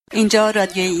اینجا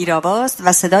رادیوی ایراواست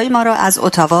و صدای ما را از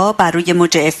اتاوا بر روی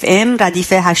موج FM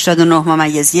ردیف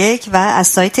 89.1 و از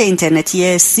سایت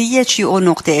اینترنتی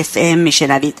CHUO.FM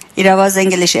میشنوید. Irava's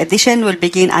English edition will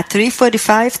begin at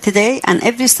 3:45 today and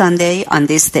every Sunday on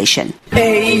this station. ای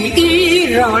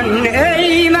ایران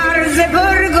ای مرز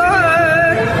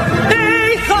پرگوهر،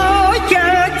 ای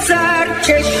خاکت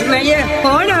سرچشمه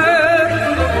هنر،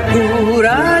 دور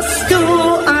از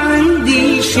تو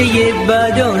اندیشه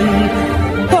بدان،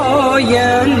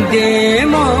 پاینده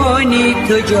مانی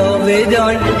تو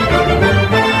جاودان.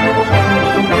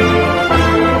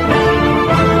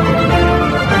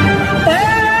 ای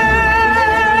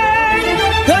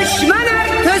دشمن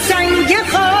تو سنگ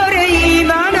خار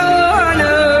ایمانم،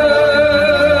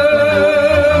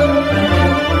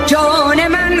 جان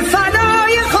من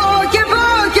فدای خاک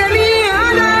پاک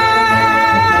میانم.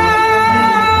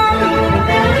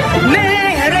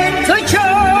 مهر تو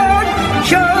چون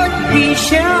شد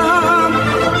پیشم،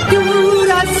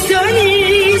 دور از تو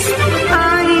نیست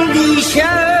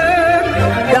اندیشم.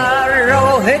 در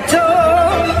راه تو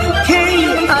کی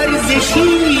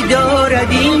ارزشی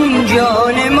دارد این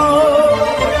جان ما،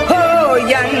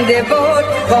 پاینده باد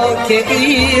خاک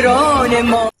ایران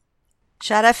ما.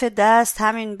 شرف دست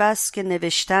همین بس که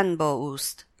نوشتن با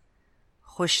اوست،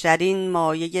 خوشترین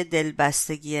مایه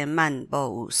دلبستگی من با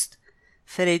اوست.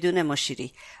 فریدون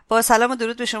مشیری. با سلام و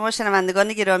درود به شما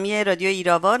شنوندگان گرامی رادیو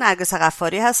ایراوا، نرگس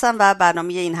غفاری هستم و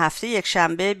برنامه این هفته یک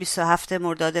شنبه 27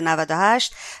 مرداد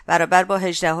 98 برابر با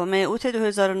 18 اوت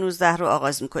 2019 رو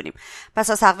آغاز می‌کنیم. پس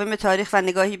از تقویم تاریخ و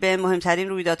نگاهی به مهمترین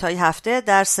رویدادهای هفته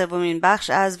در سومین بخش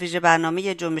از ویژه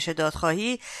برنامه جنبش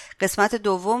دادخواهی، قسمت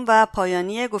دوم و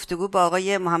پایانی گفتگو با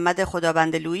آقای محمد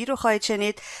خدابندلویی رو خواهید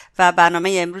شنید و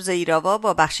برنامه امروز ایراوا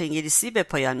با بخش انگلیسی به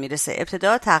پایان میرسه.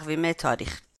 ابتدا تقویم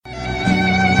تاریخ.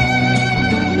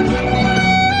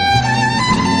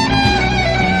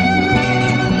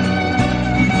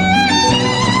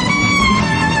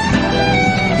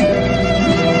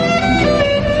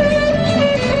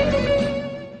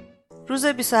 روز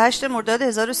 28 مرداد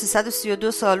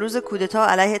 1332 سالروز کودتا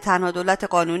علیه تنها دولت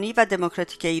قانونی و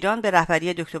دموکراتیک ایران به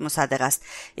رهبری دکتر مصدق است.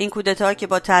 این کودتا که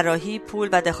با طراحی، پول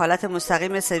و دخالت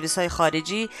مستقیم سرویس‌های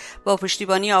خارجی، با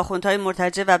پشتیبانی آخوندهای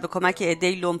مرتجع و به کمک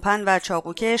عده‌ای لومپن و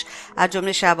چاقوکش از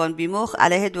جمله شعبان بیمخ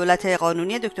علیه دولت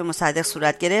قانونی دکتر مصدق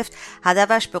صورت گرفت،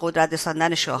 هدفش به قدرت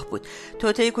رساندن شاه بود.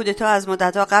 توطئه کودتا از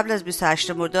مدت‌ها قبل از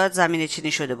 28 مرداد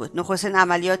زمینه‌چینی شده بود. نخستین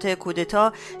عملیات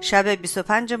کودتا شب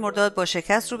 25 مرداد با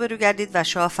شکست روبرو گردید و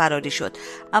شاه فراری شد.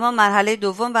 اما مرحله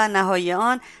دوم و نهایی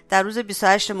آن در روز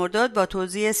 28 مرداد با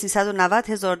توزیع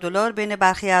 $390,000 بین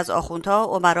برخی از آخوندها،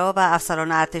 امرا و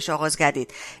افسران ارتش آغاز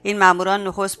گردید. این ماموران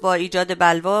نخست با ایجاد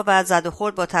بلوا و زد و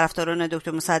خورد با طرفداران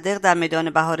دکتر مصدق در میدان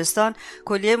بهارستان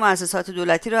کلیه مؤسسات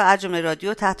دولتی را از جمله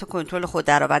رادیو تحت کنترل خود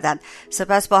درآوردند.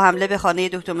 سپس با حمله به خانه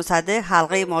دکتر مصدق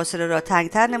حلقه محاصره را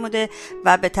تنگتر نموده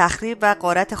و به تخریب و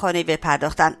غارت خانه وی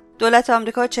پرداختند. دولت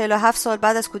آمریکا 47 سال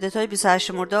بعد از کودتای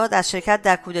 28 مرداد از شرکت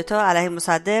در کودتا علیه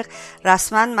مصدق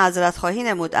رسما معذرت‌خواهی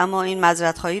نمود، اما این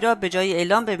معذرت‌خواهی را به جای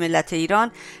اعلام به ملت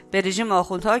ایران به رژیم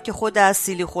آخوندها که خود از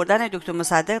سیلی خوردن دکتر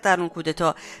مصدق در اون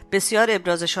کودتا بسیار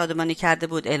ابراز شادمانی کرده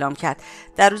بود اعلام کرد.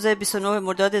 در روز 29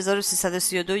 مرداد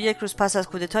 1332 یک روز پس از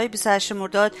کودتای 28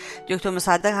 مرداد دکتر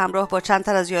مصدق همراه با چند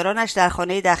تن از یارانش در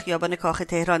خانه‌ای در خیابان کاخ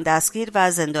تهران دستگیر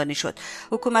و زندانی شد.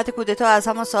 حکومت کودتا از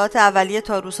همان ساعات اولیه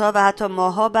تا روزها و حتی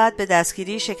ماه‌ها بعد به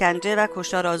دستگیری، شکنجه و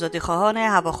کشتار آزادیخواهان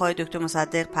هواخواه دکتر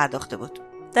مصدق پرداخته بود.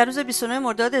 در روز 29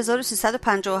 مرداد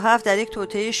 1357 در یک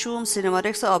توطئه شوم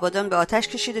سینمارکس آبادان به آتش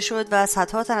کشیده شد و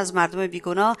صدها تن از مردم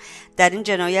بیگناه در این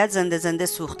جنایت زنده زنده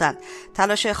سوختند.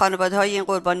 تلاش خانواده‌های این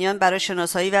قربانیان برای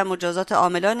شناسایی و مجازات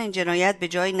عاملان این جنایت به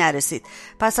جایی نرسید.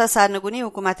 پس از سرنگونی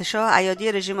حکومت شاه،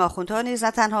 ایادی رژیم آخوندها نیز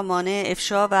نه تنها مانع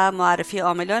افشا و معرفی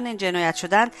عاملان این جنایت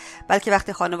شدند، بلکه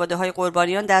وقتی خانواده‌های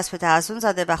قربانیان دست به تحصن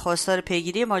زده و خواستار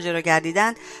پیگیری ماجرا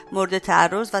گردیدند، مورد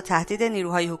تعرض و تهدید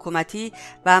نیروهای حکومتی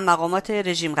و مقامات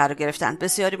رژیم قرار گرفتند.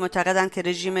 بسیاری معتقدند که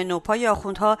رژیم نوپای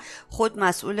آخوندها خود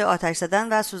مسئول آتش زدن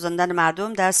و سوزاندن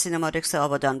مردم در سینمارکس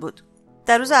آبادان بود.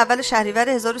 در روز اول شهریور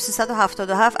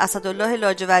 1377 اسدالله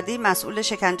لاجوردی مسئول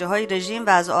شکنجه‌های رژیم و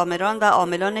از آمران و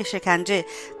عاملان شکنجه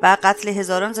و قتل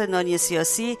هزاران زندانی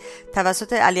سیاسی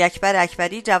توسط علی اکبر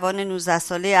اکبری، جوان 19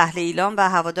 ساله اهل ایلام و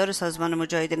هوادار سازمان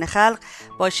مجاهدین خلق،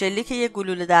 با شلیک یک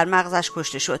گلوله در مغزش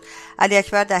کشته شد. علی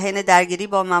اکبر در حین درگیری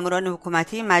با ماموران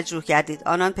حکومتی مجروح گردید.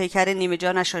 آنان پیکر نیمه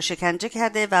جانش را شکنجه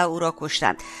کرده و او را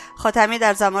کشتند. خاتمی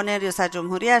در زمان ریاست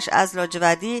جمهوریش از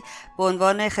لاجوردی به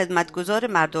عنوان خدمتگزار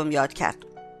مردم یاد کرد.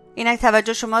 اینک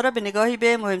توجه شما را به نگاهی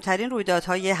به مهمترین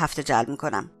رویدادهای هفته جلب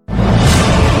می‌کنم.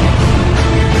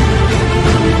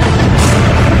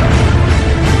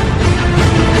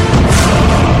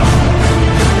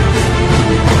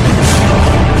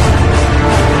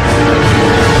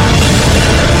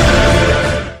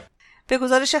 به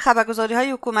گزارش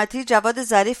خبرگزاری‌های حکومتی، جواد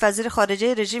ظریف وزیر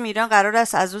خارجه رژیم ایران قرار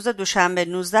است از روز دوشنبه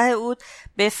 19 اوت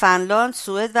به فنلاند،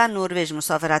 سوئد و نروژ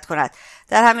مسافرت کند.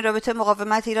 در همین رابطه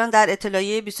مقاومت ایران در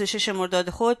اطلاعیه 26 مرداد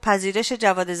خود پذیرش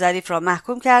جواد ظریف را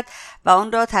محکوم کرد و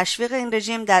آن را تشویق این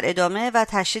رژیم در ادامه و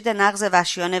تشدید نقض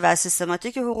وحشیانه و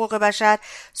سیستماتیک حقوق بشر،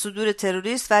 صدور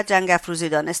تروریست و جنگ افروزی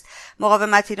دانست.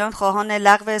 مقاومت ایران خواهان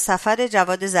لغو سفر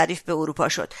جواد ظریف به اروپا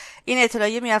شد. این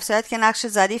اطلاعیه می‌افزاید که نقش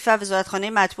ظریف و وزارتخانه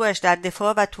مطبوعش در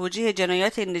دفاع و توجیه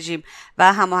جنایات این رژیم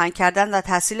و هماهنگ کردن و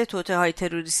تسهیل توطئه‌های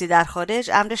تروریستی در خارج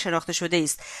امر شناخته شده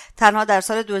است. تنها در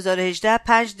سال 2018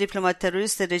 5 دیپلمات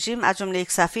تروریست رژیم از جمله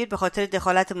یک سفیر به خاطر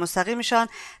دخالت مستقیمشان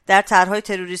در طرح‌های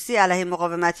تروریستی علیه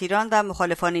مقاومت ایران و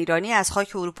مخالفان ایرانی از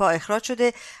خاک اروپا اخراج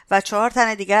شده و 4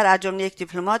 تن دیگر از جمله یک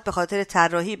دیپلمات به خاطر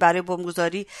طراحی برای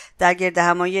بمبگذاری در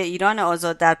گردهمایی ایران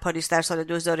آزاد در پاریس در سال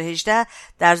 2018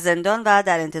 در زندان و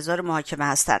در انتظار محاکمه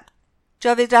هستند.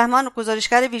 جاوید رحمان،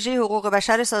 گزارشگر ویژه حقوق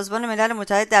بشر سازمان ملل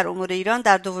متحد در امور ایران،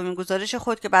 در دومین گزارش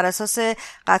خود که بر اساس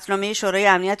قطعنامه شورای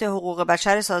امنیت حقوق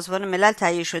بشر سازمان ملل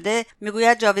تهیه شده،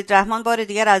 میگوید جاوید رحمان بار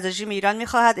دیگر از رژیم ایران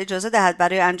می‌خواهد اجازه دهد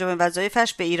برای انجام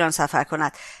وظایفش به ایران سفر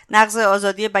کند. نقض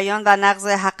آزادی بیان و نقض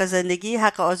حق زندگی،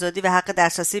 حق آزادی و حق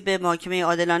دسترسی به محاکمه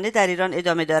عادلانه در ایران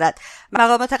ادامه دارد.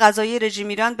 مقامات قضایی رژیم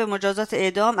ایران به مجازات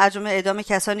اعدام، از جمله اعدام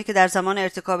کسانی که در زمان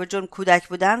ارتکاب جرم کودک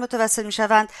بودند، متوسل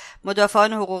می‌شوند.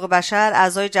 مدافعان حقوق بشر،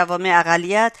 اعضای جوامع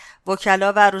اقلیت،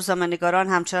 وکلا و روزنامه‌نگاران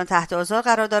همچنان تحت آزار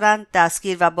قرار دارند،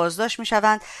 دستگیر و بازداشت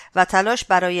می‌شوند و تلاش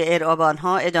برای ارعاب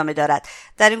آنها ادامه دارد.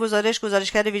 در این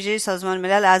گزارشگر ویژه سازمان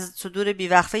ملل از صدور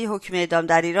بیوقفه حکم اعدام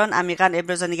در ایران عمیقاً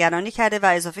ابراز نگرانی کرده و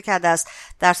اضافه کرده است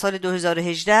در سال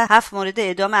 2018 7 مورد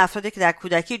اعدام افرادی که در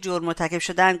کودکی جرم مرتکب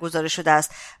شدند گزارش شده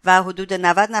است و حدود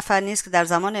 90 نفر نیز که در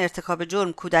زمان ارتکاب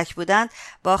جرم کودک بودند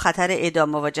با خطر اعدام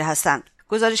مواجه هستند.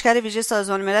 گزارشگر ویژه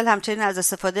سازمان ملل همچنین از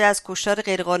استفاده از کشتار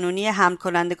غیرقانونی حمل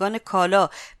کنندگان کالا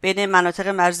بین مناطق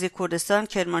مرزی کردستان،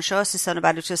 کرمانشاه، سیستان و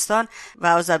بلوچستان و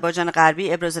آذربایجان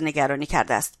غربی ابراز نگرانی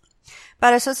کرده است.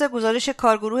 بر اساس گزارش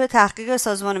کارگروه تحقیق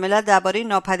سازمان ملل درباره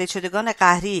ناپدید شدگان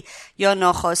قهری یا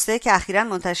ناخواسته که اخیراً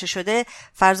منتشر شده،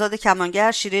 فرزاد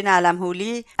کمانگر، شیرین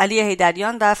علم‌هولی، علی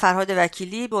حیدریان و فرهاد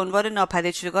وکیلی به عنوان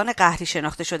ناپدید شدگان قهری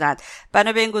شناخته شدند.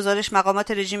 بنا به این گزارش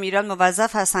مقامات رژیم ایران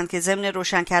موظف هستند که ضمن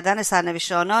روشن کردن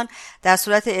سرنوشت آنان در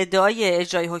صورت ادعای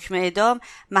اجرای حکم اعدام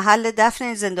محل دفن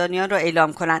این زندانیان را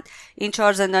اعلام کنند. این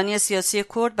 4 زندانی سیاسی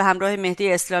کرد به همراه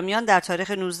مهدی اسلامیان در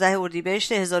تاریخ 19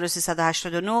 اردیبهشت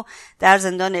 1389 در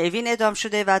زندان اوین اعدام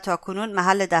شده و تاکنون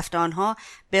محل دفن آنها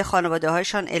به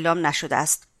خانواده‌هایشان اعلام نشده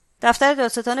است. دفتر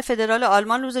دادستان فدرال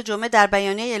آلمان روز جمعه در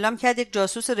بیانیه اعلام کرد یک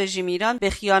جاسوس رژیم ایران به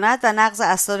خیانت و نقض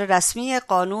اسرار رسمی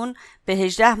قانون به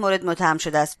 18 مورد متهم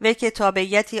شده است. وی که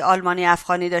تابعیتی آلمانی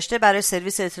افغانی داشته برای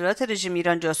سرویس اطلاعات رژیم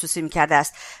ایران جاسوسی می‌کرده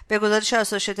است. به گزارش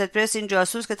اسوسییتد پرس این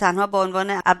جاسوس که تنها با عنوان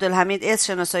عبدالحمید اس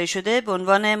شناسایی شده، به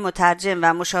عنوان مترجم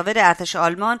و مشاور ارتش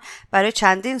آلمان برای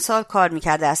چندین سال کار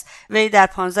می‌کرده است. وی در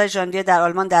 15 ژانویه در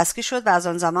آلمان دستگیر شد و از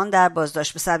آن زمان در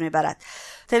بازداشت به سر می‌برد.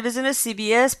 تلویزیون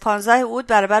CBS 15 اوت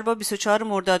برابر با 24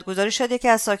 مرداد گزارش شده که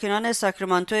از ساکنان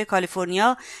ساکرامنتو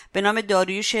کالیفرنیا به نام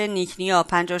داریوش نیکنیا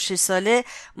 56 ساله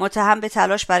متهم به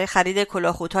تلاش برای خرید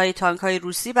کلاهخودهای تانک‌های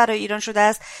روسی برای ایران شده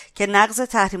است که نقض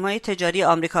تحریم‌های تجاری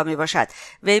آمریکا میباشد.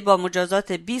 وی با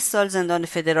مجازات 20 سال زندان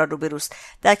فدرال روبروست.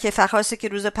 در کیفرخواستی که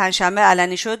روز پنجشنبه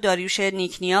علنی شد، داریوش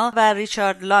نیکنیا و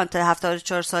ریچارد لانت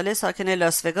 74 ساله ساکن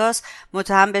لاس وگاس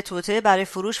متهم به توطئه برای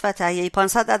فروش و تهیه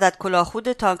 500 عدد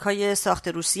کلاهخود تانک‌های ساخت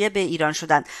روسیه به ایران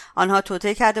شدند. آنها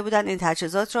توطئه کرده بودند این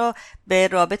تجهیزات را به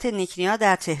رابط نیکنیا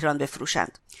در تهران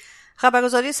بفروشند.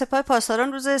 خبرگزاری سپاه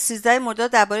پاسداران روز 13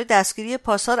 مرداد درباره دستگیری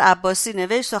پاسدار عباسی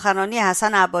نوشت سخنرانی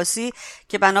حسن عباسی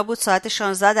که بنا بود ساعت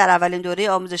 16 در اولین دوره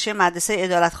آموزشی مدرسه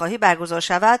عدالت‌خواهی برگزار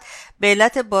شود به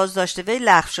علت بازداشت وی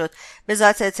لغو شد.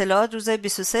 وزارت اطلاعات روز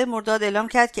 23 مرداد اعلام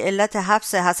کرد که علت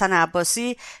حبس حسن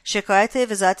عباسی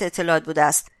شکایت وزارت اطلاعات بوده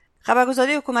است.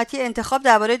 خبرگزاری حکومتی انتخاب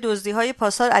درباره دزدی‌های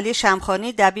پاسدار علی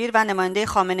شمخانی دبیر و نماینده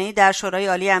خامنه‌ای در شورای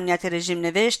عالی امنیت رژیم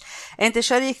نوشت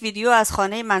انتشار یک ویدیو از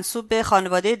خانه منسوب به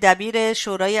خانواده دبیر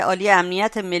شورای عالی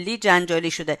امنیت ملی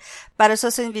جنجالی شده. بر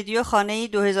اساس این ویدیو خانه‌ای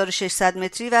 2600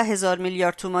 متری و 1000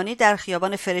 میلیارد تومانی در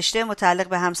خیابان فرشته متعلق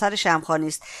به همسر شمخانی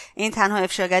است. این تنها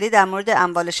افشاگری در مورد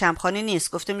اموال شمخانی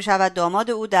نیست. گفته می‌شود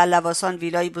داماد او در لواسان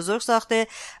ویلای بزرگ ساخته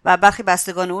و برخی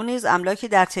بستگان او نیز املاکی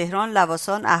در تهران،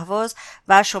 لواسان، اهواز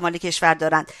و شمال شمال کشور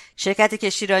دارند. شرکت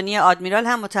کشتیرانی آدمیرال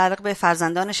هم متعلق به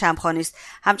فرزندان شمخانی است.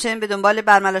 همچنین به دنبال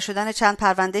برملا شدن چند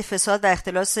پرونده فساد و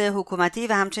اختلاس حکومتی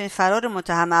و همچنین فرار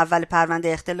متهم اول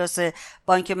پرونده اختلاس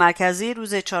بانک مرکزی،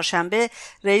 روز چهارشنبه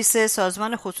رئیس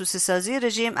سازمان خصوصی سازی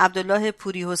رژیم عبدالله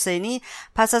پوری حسینی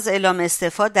پس از اعلام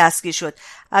استعفا دستگیر شد.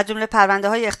 از جمله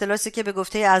پرونده‌های اختلاسی که به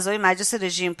گفته اعضای مجلس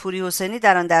رژیم پوری حسینی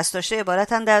در آن دست داشته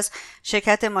عبارتند از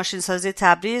شرکت ماشینسازی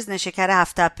تبریز، نشکر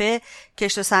هفت‌تپه،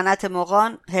 کشت و صنعت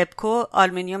مغان، هبکو،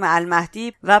 آلومینیوم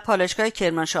المهدی و پالایشگاه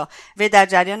کرمانشاه. وی در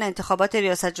جریان انتخابات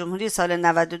ریاست جمهوری سال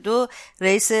 92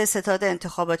 رئیس ستاد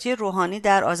انتخاباتی روحانی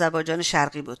در آذربایجان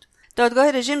شرقی بود.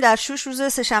 دادگاه رژیم در شوش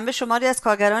روز سه‌شنبه شماری از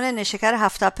کارگران نشکر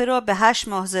هفت‌تپه را به 8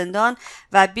 ماه زندان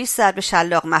و 20 ضرب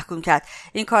شلاق محکوم کرد.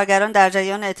 این کارگران در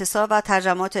جریان اعتصاب و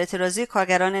ترجمات اعتراضی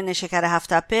کارگران نشکر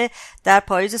هفت‌تپه در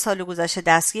پاییز سال گذشته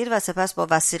دستگیر و سپس با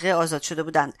وثیقه آزاد شده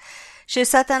بودند.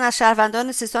 600 تن از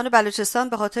شهروندان سیستان و بلوچستان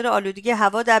به خاطر آلودگی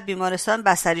هوا در بیمارستان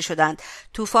بستری شدند.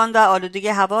 طوفان و آلودگی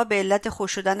هوا به علت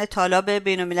خشک شدن تالاب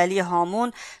بین‌المللی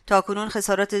هامون تاکنون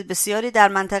خسارات بسیاری در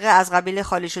منطقه از قبیل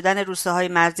خالی شدن روستاهای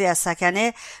مرزی از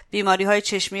سکنه، بیماری‌های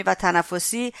چشمی و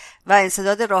تنفسی و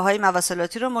انسداد راه‌های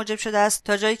مواصلاتی را موجب شده است،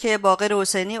 تا جایی که باقر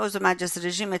حسینی عضو مجلس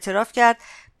رژیم اعتراف کرد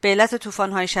به علت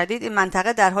طوفان‌های شدید این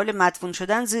منطقه در حال مدفون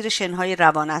شدن زیر شن‌های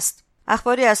روان است.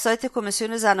 اخباری از سایت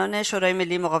کمیسیون زنان شورای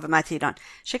ملی مقاومت ایران.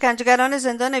 شکنجهگران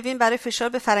زندان اوین برای فشار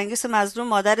به فرنگیس مظلوم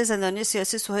مادر زندانی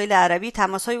سیاسی سهیل عربی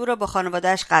تماس‌های او را با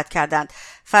خانواده‌اش قطع کردند.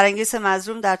 فرنگیس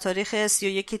مظلوم در تاریخ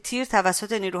 31 تیر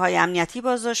توسط نیروهای امنیتی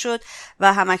بازداشت شد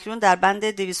و همکنون در بند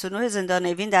 209 زندان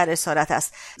اوین در اسارت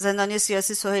است. زندانی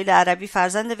سیاسی سهیل عربی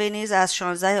فرزند وی نیز از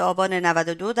 16 آبان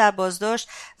 92 در بازداشت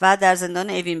و در زندان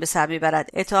اوین به سر میبرد.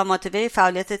 اتهامات وی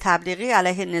فعالیت تبلیغی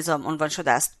علیه نظام عنوان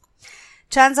شده است.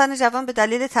 چند زن جوان به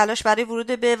دلیل تلاش برای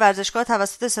ورود به ورزشگاه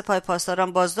توسط سپاه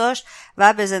پاسداران بازداشت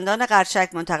و به زندان قرچک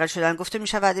منتقل شدند. گفته می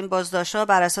شود این بازداشت‌ها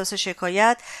بر اساس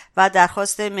شکایت و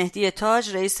درخواست مهدی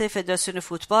تاج رئیس فدراسیون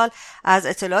فوتبال از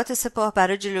اطلاعات سپاه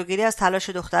برای جلوگیری از تلاش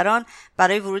دختران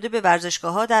برای ورود به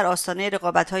ورزشگاه‌ها در آستانه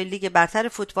رقابت‌های لیگ برتر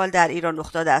فوتبال در ایران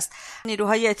رخ داده است.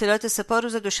 نیروهای اطلاعات سپاه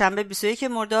روز دوشنبه 21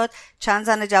 مرداد چند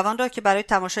زن جوان را که برای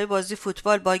تماشای بازی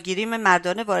فوتبال با گریم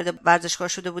مردانه وارد ورزشگاه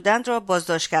شده بودند را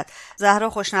بازداشت کرد.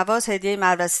 خوشنواز، هدیه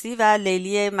مروستی و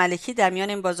لیلی ملکی در میان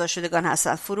این بازداشتشدگان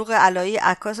هستند. فروغ علایی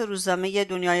عکاس روزنامه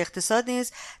دنیای اقتصاد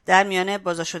نیز در میان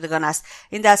بازداشتشدگان است.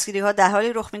 این دستگیری‌ها در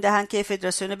حالی رخ می‌دهند که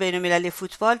فدراسیون بین‌المللی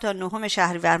فوتبال تا 9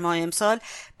 شهریور ماه امسال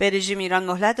به رژیم ایران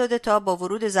مهلت داده تا با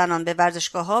ورود زنان به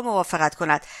ورزشگاه‌ها موافقت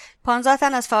کند. 15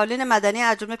 تن از فعالین مدنی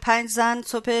از جمله 5 زن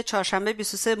صبح چهارشنبه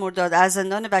 23 مرداد از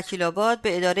زندان وکیل‌آباد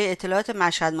به اداره اطلاعات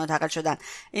مشهد منتقل شدند.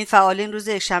 این فعالین روز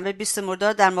یکشنبه 20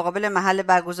 مرداد در مقابل محل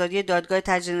برگزاری دادگاه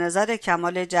تجدید نظر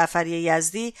کمال جعفری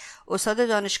یزدی استاد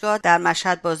دانشگاه در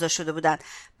مشهد بازداشت شده بودند.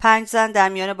 5 زن در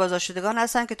میان بازداشتشدگان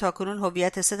هستند که تاکنون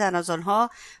هویت 3 تن از آنها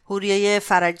حوریه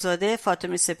فرجزاده،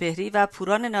 فاطمه سپهری و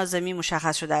پوران ناظمی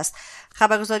مشخص شده است.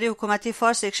 خبرگزاری حکومتی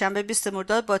فارس یکشنبه 20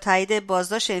 مرداد با تایید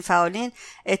بازداشت این فعالین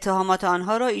اتهامات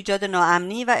آنها را ایجاد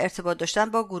ناامنی و ارتباط داشتن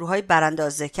با گروه‌های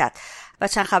برانداز ذکر کرد. و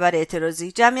چند خبر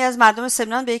اعتراضی. جمعی از مردم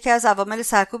سمنان به یکی از عوامل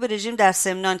سرکوب رژیم در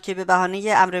سمنان که به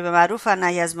بهانه امر به معروف و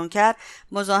نهی از منکر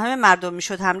مزاحم مردم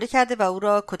میشد حمله کرده و او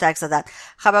را کتک زدند.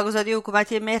 خبرگزاری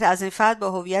حکومتی مهر از این فرد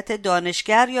با هویت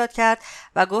دانشگر یاد کرد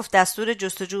و گفت دستور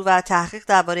جستجو و تحقیق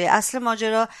درباره اصل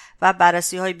ماجرا و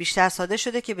بررسی‌های بیشتر صادر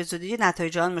شده که به زودی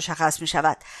نتایج آن مشخص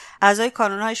می‌شود. اعضای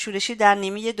کانون‌های شورشی در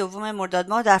نیمه دوم مرداد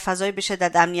ماه در فضای به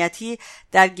شدت امنیتی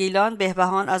در گیلان،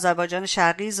 بهبهان، آذربایجان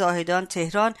شرقی، زاهدان،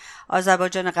 تهران،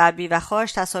 آذربایجان غربی و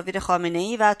خاش تصاویر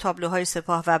خامنه‌ای و تابلوهای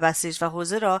سپاه و بسیج و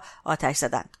حوزه را آتش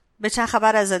زدند. به چند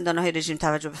خبر از زندان‌های رژیم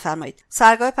توجه بفرمایید.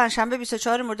 سرگاه پنجشنبه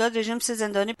 24 مرداد رژیم 3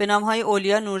 زندانی به نام‌های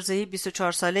اولیا نورزهی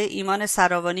 24 ساله، ایمان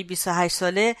سراوانی 28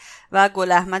 ساله و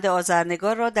گل احمد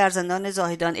آذرنگار را در زندان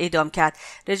زاهدان اعدام کرد.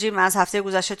 رژیم از هفته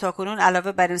گذشته تاکنون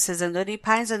علاوه بر این 3 زندانی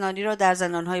 5 زندانی را در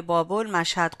زندان‌های بابل،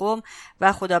 مشهد، قم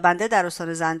و خدابنده در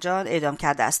استان زنجان اعدام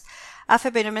کرده است. عفو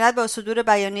بین‌الملل با صدور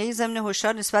بیانیه‌ای ضمن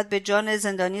هشدار نسبت به جان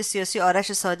زندانی سیاسی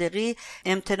آرش صادقی،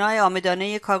 امتناع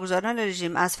عامدانه کارگزاران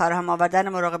رژیم از فراهم آوردن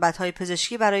مراقبت‌های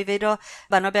پزشکی برای وی را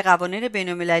بنا به قوانین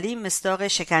بین‌المللی مصداق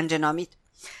شکنجه نامید.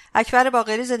 اکبر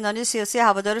باقری زندانی سیاسی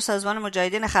هوادار سازمان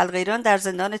مجاهدین خلق ایران در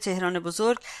زندان تهران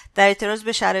بزرگ در اعتراض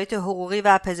به شرایط حقوقی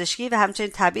و پزشکی و همچنین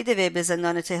تبعید وی به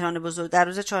زندان تهران بزرگ در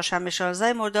روز چهارشنبه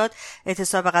 16 مرداد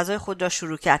اعتصاب غذای خود را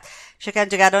شروع کرد.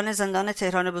 شکنجهگران زندان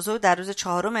تهران بزرگ در روز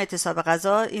چهارم اعتصاب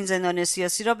غذا این زندانی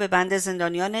سیاسی را به بند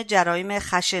زندانیان جرایم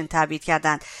خشن تبعید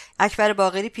کردند. اکبر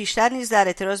باقری پیشتر نیز در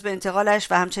اعتراض به انتقالش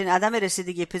و همچنین عدم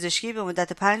رسیدگی پزشکی به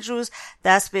مدت 5 روز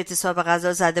دست به اعتصاب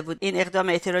غذا زده بود. این اقدام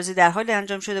اعتراضی در حالی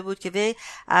انجام شده شده بود که وی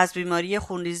از بیماری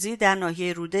خونریزی در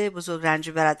ناحیه روده بزرگ رنج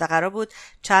برد و قرار بود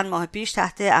چند ماه پیش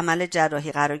تحت عمل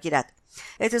جراحی قرار گیرد.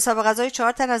 اعتصاب غذای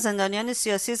 4 تن از زندانیان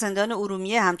سیاسی زندان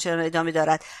ارومیه همچنان ادامه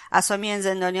دارد. اسامی این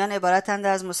زندانیان عبارتند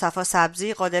از مصطفی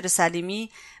سبزی، قادر سلیمی،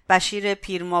 بشیر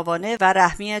پیرماوانه و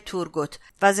رحمی تورگوت.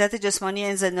 وضعیت جسمانی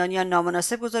این زندانیان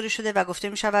نامناسب گزارش شده و گفته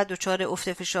می شود دچار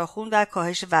افت فشار خون و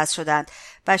کاهش وزن شدند.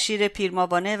 بشیر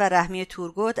پیرماوانه و رحمی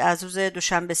تورگوت از روز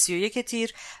دوشنبه 31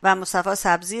 تیر و مصطفی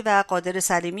سبزی و قادر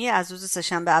سلیمی از روز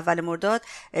سه‌شنبه اول مرداد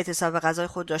اعتصاب غذای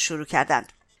خود را شروع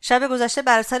کردند. شب گذشته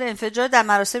بر اثر انفجار در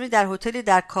مراسمی در هتلی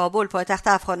در کابل پایتخت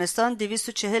افغانستان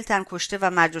 240 تن کشته و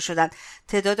مجروح شدند.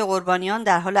 تعداد قربانیان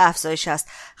در حال افزایش است.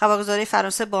 خبرگزاری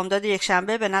فرانسه بامداد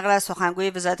یکشنبه به نقل از سخنگوی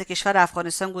وزارت کشور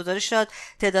افغانستان گزارش داد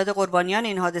تعداد قربانیان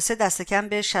این حادثه دست کم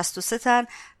به 63 تن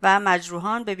و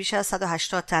مجروحان به بیش از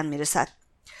 180 تن میرسد.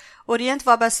 اورینت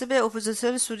وابسته به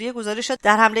اپوزیسیون سوریه گزارش داد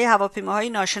در حمله هواپیماهای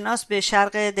ناشناس به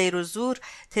شرق دیرالزور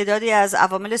تعدادی از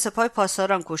عوامل سپاه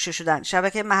پاسداران کشته شدند.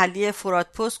 شبکه محلی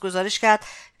فرات پست گزارش کرد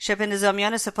شبه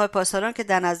نظامیان سپاه پاسداران که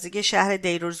در نزدیکی شهر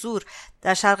دیرالزور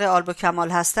در شرق آلبوکمال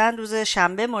هستند روز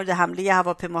شنبه مورد حمله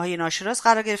هواپیماهای ناشناس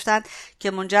قرار گرفتند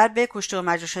که منجر به کشته و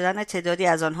مجروح شدن تعدادی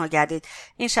از آنها گردید.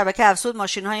 این شبکه افزود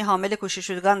ماشین‌های حامل کشته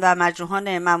شدگان و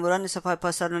مجروحان ماموران سپاه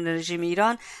پاسداران رژیم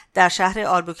ایران در شهر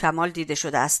آلبوکمال دیده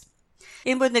شده است.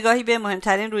 این بود نگاهی به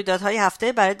مهمترین رویدادهای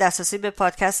هفته. برای دسترسی به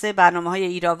پادکست برنامه‌های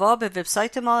ایراوا به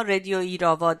وبسایت ما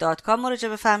radioirava.com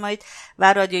مراجعه بفرمایید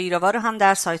و رادیو ایراوا رو هم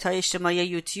در سایت‌های اجتماعی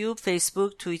یوتیوب،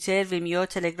 فیسبوک، توییتر، ویمیو،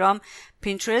 تلگرام،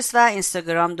 پینترست و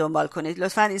اینستاگرام دنبال کنید.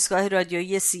 لطفاً ایستگاه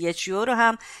رادیویی CHU رو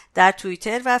هم در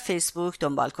توییتر و فیسبوک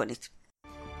دنبال کنید.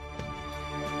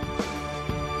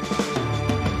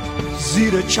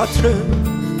 زیر چتر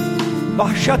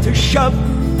وحشت شب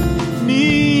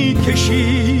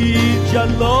میکشید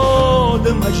جلاد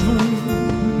مجنون،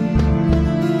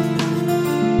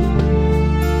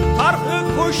 طرح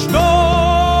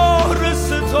کشتار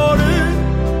ستاره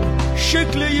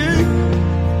شکل یک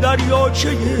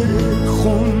دریاچه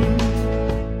خون،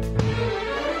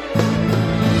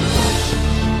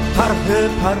 طرح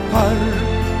پرپر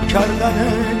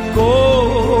کردن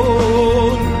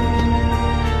گل،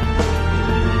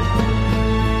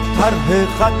 طرح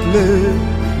قتل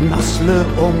نسل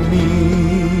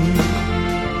امید،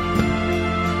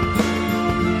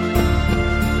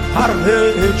 طرح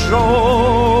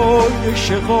اجرای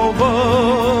شقاوت،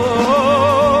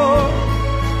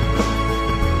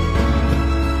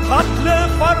 قتل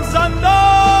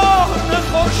فرزندان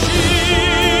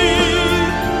خورشید،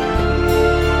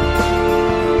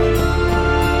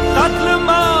 قتل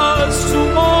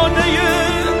معصومانه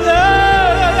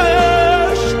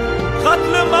عشق،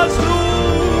 قتل مظلوم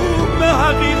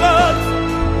حقیقت،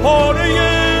 پاره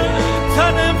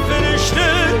تن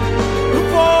فرشته.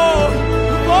 وای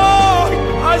وای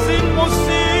از این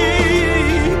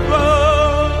مصیبت،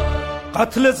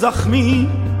 قتل زخمی،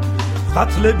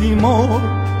 قتل بیمار،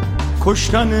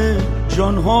 کشتن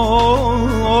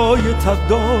جانهای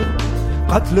تقدار،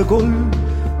 قتل گل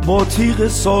با تیغ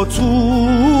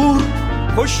ساطور،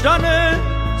 کشتن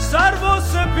سرو و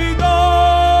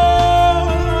سپیدار،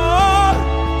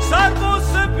 سرو و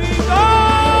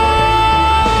سپیدار.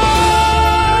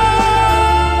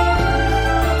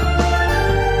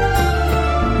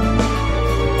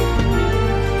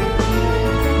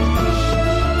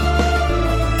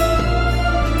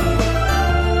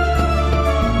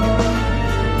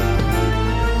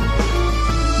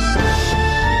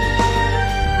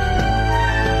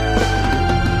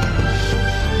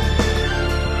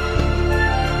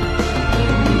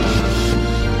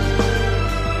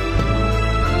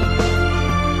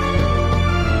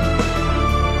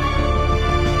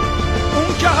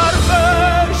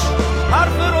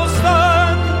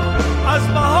 از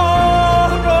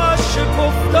بهار و از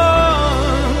شکفتن،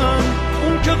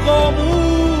 اون که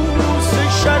قاموس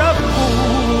شرف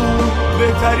بود،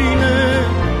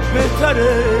 بهتر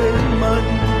من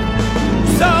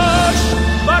سرش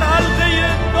بر حلقه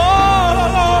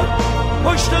بار،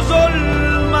 پشت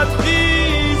ظلمت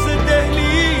خیز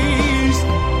دهلیز،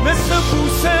 مثل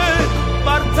بوسه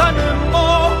بر تن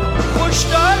ما،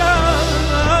 خوشتر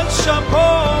از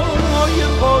شبهای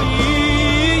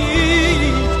پاییز،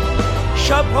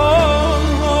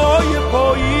 شبهای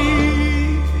پاییز.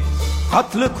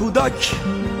 قتل کودک،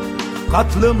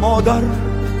 قتل مادر،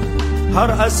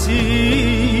 هر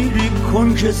اسیری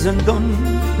کنج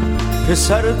زندان،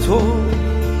 پسر تو،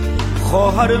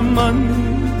 خواهر من،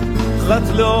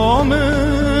 قتل عام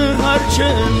هرچه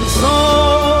انسان،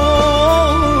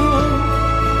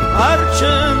 هرچه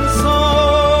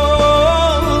انسان،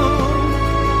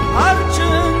 هرچه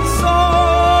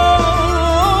انسان،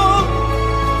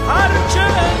 هرچه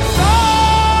انسان.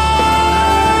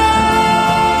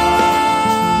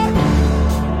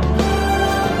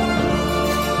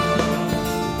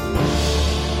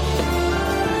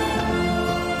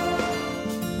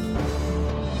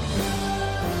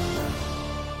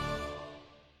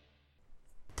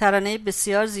 ترانه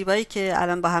بسیار زیبایی که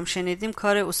الان با هم شنیدیم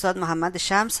کار استاد محمد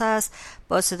شمس هست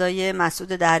با صدای مسعود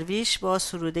درویش با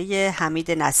سروده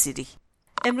حمید نصیری.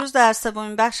 امروز در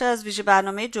سومین بخش از ویژه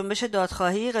برنامه جنبش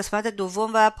دادخواهی قسمت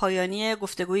دوم و پایانی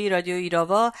گفتگوی رادیو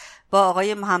ایراوا با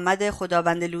آقای محمد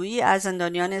خدابندهلویی از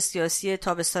زندانیان سیاسی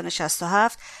تابستان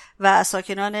 67 و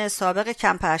ساکنان سابق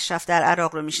کمپ اشرف در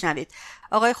عراق رو میشنوید.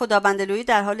 آقای خدابندهلویی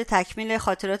در حال تکمیل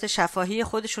خاطرات شفاهی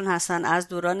خودشون هستن از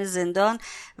دوران زندان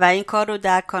و این کار رو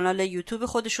در کانال یوتیوب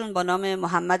خودشون با نام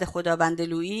محمد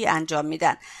خدابندهلویی انجام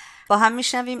میدن. با هم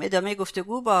میشنویم ادامه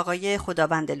گفتگو با آقای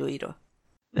خدابندهلویی رو.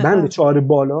 بند 4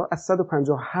 بالا از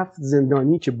 157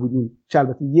 زندانی که بودیم که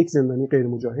البته یک زندانی غیر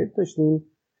مجاهد داشتیم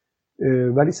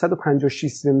ولی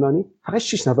 156 زندانی فقط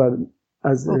 6 نفر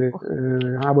از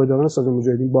هواداران سازمان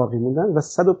مجاهدین باقی موندن و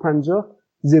 150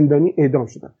 زندانی اعدام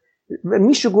شدن و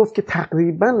میشه گفت که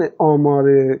تقریبا آمار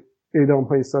اعدام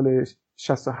های سال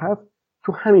 67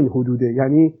 تو همین حدوده.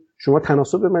 یعنی شما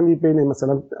تناسب ببندید بین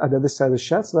مثلا عدد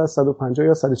 160 و 150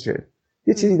 یا 140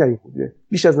 یه چیزی در این حدوده،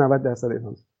 بیش از 90%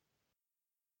 اعدام.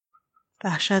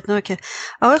 وحشتناکه.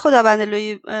 آقای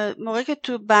خدابندهلویی موقعی که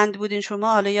تو بند بودین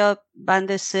شما، حالا یا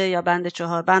بند 3 یا بند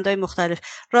 4، بندهای مختلف،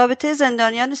 رابطه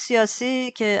زندانیان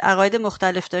سیاسی که عقاید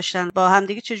مختلف داشتن با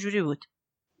همدیگه چجوری بود؟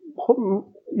 خب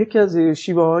یکی از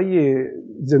شیوه‌های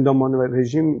زندانبان و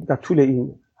رژیم در طول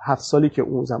این 7 سالی که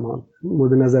اون زمان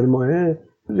مورد نظر ماه،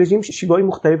 رژیم شیوه‌های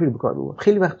مختلفی رو به کار برد.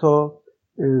 خیلی وقتا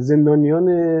زندانیان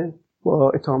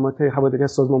با اتهامات هواداری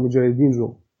از سازمان مجاهدین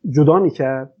رو جدا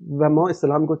میکرد و ما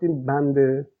اصطلاحاً میگفتیم بند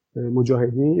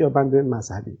مجاهدین یا بند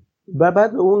مذهبی و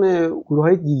بعد اون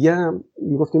گروه‌های دیگه هم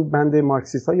میگفتیم بند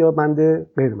مارکسیست‌ها یا بند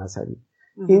غیر مذهبی.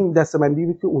 این دسته‌بندی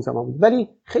بود که اون زمان بود. ولی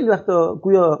خیلی وقتا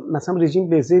گویا مثلا رژیم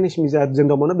به ذهنش میزد،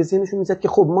 زندانبانا به ذهنشون میزد که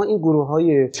خب ما این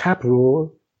گروه‌های چپ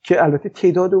رو که البته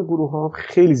تعداد اون گروه‌ها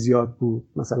خیلی زیاد بود،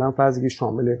 مثلا فرض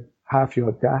شامل 7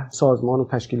 یا 10 سازمان و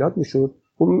تشکیلات میشد،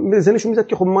 به ذهنشون میزد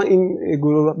که خب ما این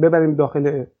گروه ببریم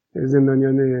داخل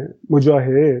زندانیان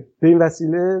مجاهد، به این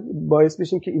وسیله باعث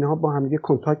بشیم که اینها با هم دیگه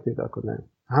کنتاکت پیدا کنن،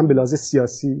 هم به لحاظ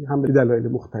سیاسی هم به دلایل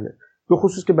مختلف. به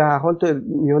خصوص که به هر حال تا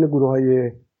میان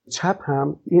گروه‌های چپ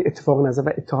هم این اتفاق نظر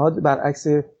و اتحاد برعکس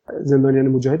زندانیان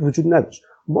مجاهد وجود نداشت.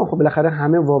 ما خب بالاخره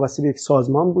همه وابسته به یک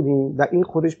سازمان بودیم و این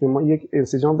خودش به ما یک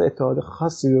انسجام و اتحاد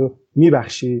خاصی رو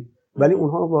میبخشید، ولی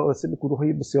اونها وابسته به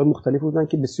گروه‌های بسیار مختلف بودن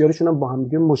که بسیارشون هم با هم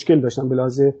دیگه مشکل داشتن به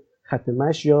لحاظ خط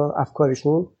مشی یا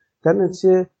افکارشون. در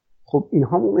نتیجه خب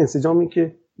اینها اون انسجامی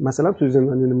که مثلا تو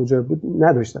زندانیان مجاهد بود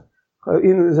نداشتن.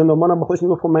 این زندانبان هم با خودش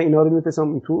میگفت من اینا رو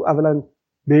میفرستم تو، اولا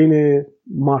بین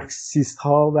مارکسیست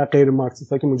ها و غیر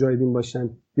مارکسیست ها که مجاهدین باشن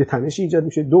یه تنشی ایجاد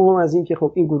میشه، دوم از این که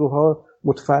خب این گروه ها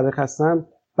متفرق هستن،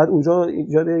 بعد اونجا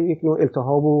ایجاد یک نوع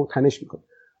التهاب و تنش میکنه.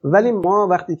 ولی ما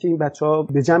وقتی که این بچه‌ها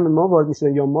به جمع ما وارد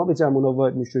میشدن یا ما به جمع اونا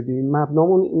وارد میشدیم،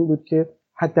 مبنامون این بود که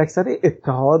حداکثر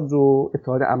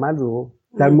اتحاد عمل رو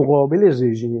در مقابل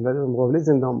رژیم و در مقابل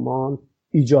زندانبان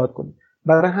ایجاد کنیم.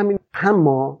 برای همین هم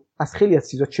ما از خیلی از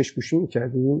چیزا چشم‌پوشی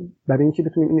می‌کردیم برای اینکه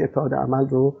بتونیم این اتحاد عمل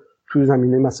رو تو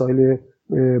زمینه مسائل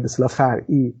به اصطلاح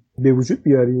فرعی به وجود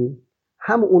بیاریم،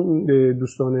 هم اون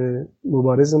دوستان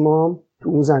مبارز ما تو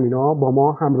اون زمینه‌ها با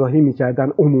ما همراهی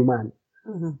می‌کردن عموماً.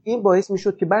 این باعث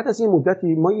می‌شد که بعد از این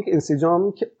مدتی ما یک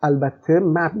انسجامی که البته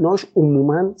مبناش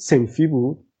عموماً صنفی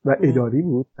بود و اداری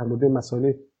بود، در مورد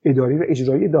مسائل اداری و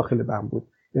اجرایی داخل بند بود.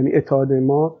 یعنی اتحاد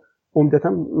ما عمدتاً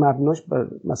مبناش بر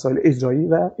مسائل اجرایی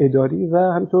و اداری و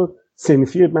همینطور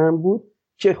صنفی بند بود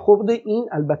که خود این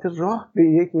البته راه به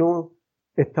یک نوع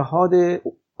اتحاد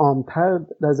عام‌تر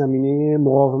در زمینه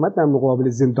مقاومت در مقابل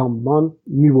زندانبان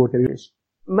می‌بردش.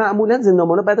 معمولاً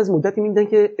زندانبانا بعد از مدتی می‌دیدن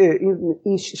که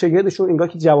این شاگردشون انگار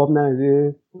که جواب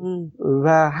نده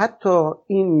و حتی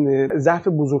این ضعف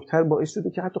بزرگتر باعث شده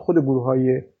که حتی خود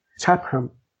گروه‌های چپ هم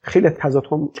خیلی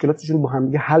تضادها مشکلاتشون با هم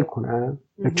دیگه حل کنن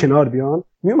و کنار بیان،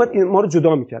 میومد این ما رو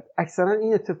جدا میکرد. اکثرا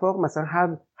این اتفاق مثلا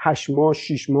هر 8 ماه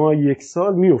 6 ماه 1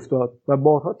 سال میافتاد و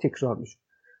بارها تکرار میشد.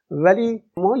 ولی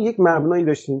ما یک مبنایی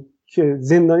داشتیم که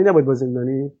زندانی نباید با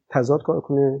زندانی تضاد کار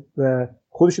کنه و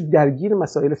خودش رو درگیر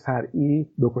مسائل فرعی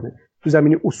بکنه. تو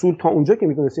زمینه اصول تا اونجا که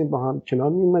میتونستیم با هم کنار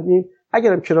میومدیم،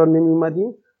 اگرم کنار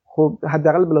نمیومدیم خب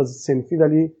حداقل به لحاظ صنفی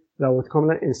ولی روابط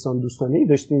کاملا انسان دوستانه‌ای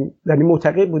داشتیم. یعنی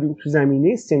معتقد بودیم تو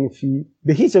زمینه صنفی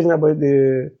به هیچ وجه نباید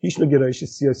هیچ نوع گرایش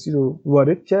سیاسی رو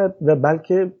وارد کرد و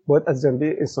بلکه باید از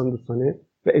جنبه انسان دوستانه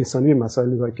و انسانی مسائل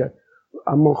نگاه کرد.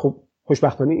 اما خب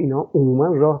خوشبختانه اینا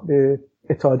عموما راه به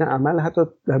اتحاد عمل حتی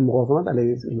در مقاومت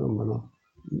علیه زندانبانا.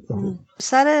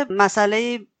 سر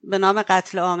مسئله به نام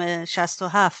قتل عام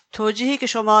 67 توجیهی که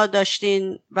شما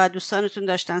داشتین و دوستانتون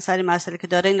داشتن سر مسئله که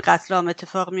داره این قتل عام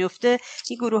اتفاق میفته،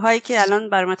 این گروه هایی که الان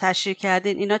برای ما تشریح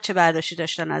کردین اینا چه برداشتی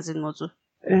داشتن از این موضوع؟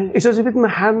 اجازه بدید من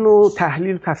هر نوع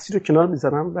تحلیل تفسیر رو کنار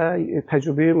بذارم و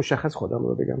تجربه مشخص خودم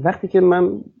رو بگم. وقتی که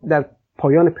من در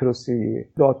پایان پروسه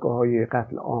دادگاه‌های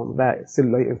قتل عام و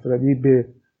سلول‌های انفرادی به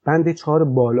بند 4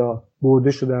 بالا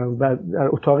برده شدم و در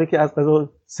اتاقی که از قضا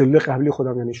سلول قبلی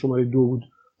خودم یعنی شماره 2 بود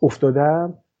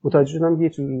افتادم، متوجه شدم یه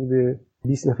چیزی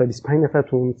 20 نفر 25 نفر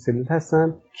تو اون سلول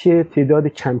هستن که تعداد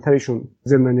کمترشون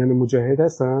زندانیان مجاهد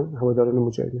هستن، هواداران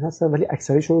مجاهدین هستن، ولی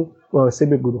اکثرشون وابسته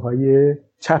به گروه‌های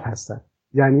چپ هستن.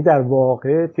 یعنی در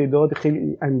واقع تعداد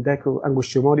خیلی اندک و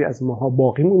انگشت‌شماری از ماها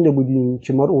باقی مونده بودیم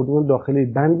که ما رو آوردن داخل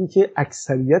بندی که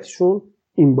اکثریتشون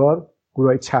این بار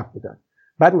گروه‌های چپ بودن.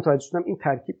 بعد متوجه شدم این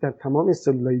ترکیب در تمام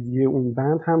سلول‌های دیگه اون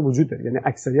بند هم وجود داره، یعنی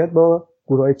اکثریت با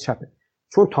گروه‌های چپه.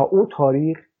 چون تا اون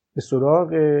تاریخ به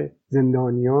سراغ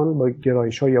زندانیان با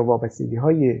گرایش‌ها یا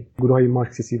وابستگی‌های گروه‌های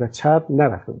مارکسیستی و چپ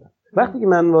نرفته بودم. وقتی که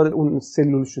من وارد اون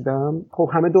سلول شدم، خب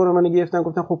همه دور من گرفتن،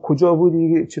 گفتن خب کجا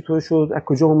بودی، چطور شد، از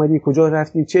کجا اومدی، کجا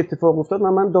رفتی، چه اتفاق افتاد.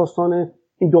 من داستان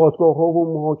این دادگاه‌ها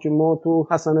و محاکمات و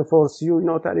حسن فارسی و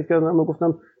اینا تعریف کردم و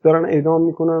گفتم دارن اعدام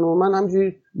میکنن و من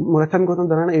همینجوری مرتب میگفتم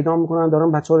دارن اعدام میکنن،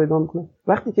 دارن بچه‌ها رو اعدام میکنن.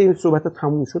 وقتی که این صحبت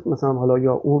تموم شد، مثلا حالا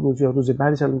یا اون روز یا روز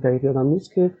بعدش الان دقیق یادم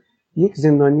نیست، که یک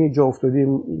زندانی جا افتاده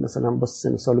مثلا با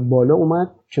 3 سال بالا اومد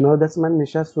کنار دست من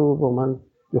نشست و با من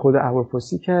به خود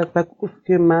احوالپرسی کرد. بعد گفت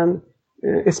که من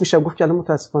اسمش هم گفت که الان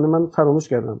متاسفانه من فراموش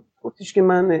کردم. گفتش که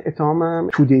من اتهامم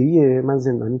توده‌ایه، من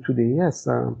زندانی توده‌ای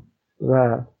هستم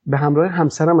و به همراه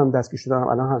همسرم هم دستگیر شدم.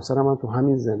 الان همسرم هم تو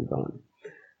همین زندان.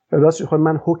 راستش خود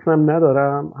من حکمم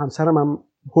ندارم، همسرم هم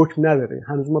حکم نداره،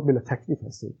 هنوز ما بلا تکلیف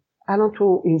هستیم. الان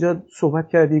تو اینجا صحبت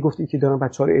کردی، گفتی که دارن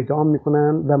بچه‌ها رو اعدام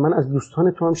میکنن و من از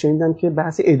دوستان تو هم شنیدم که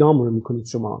بحث اعدام رو میکنید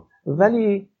شما،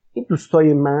 ولی این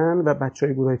دوستای من و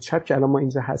بچهای گروه چپ که الان ما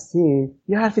اینجا هستیم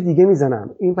یه حرف دیگه میزنن.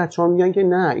 این بچه‌ها میگن که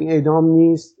نه این اعدام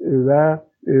نیست و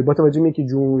با توجه به که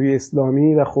جمهوری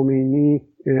اسلامی و خمینی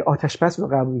آتش بس رو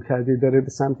قبول کرده، داره به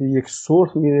سمت یک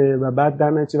صلح میره و بعد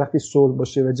در نتیجه وقتی صلح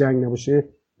باشه و جنگ نباشه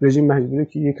رژیم مجبوره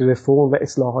که یک رفرم و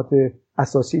اصلاحات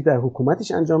اساسی در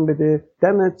حکومتش انجام بده.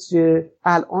 در نتیجه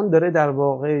الان داره در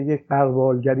واقع یک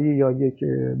قربالگری یا یک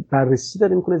بررسی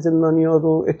داره میکنه زندانی‌ها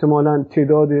رو، احتمالاً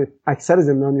تعداد اکثر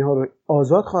زندانی‌ها رو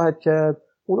آزاد خواهد کرد.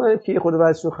 اونایی که خود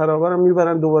وضعشون خرابه رو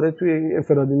میبرن دوباره توی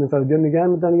انفرادی نگه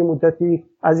میدن، یه مدتی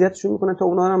اذیتشون میکنن تا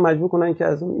اونها رو مجبور کنن که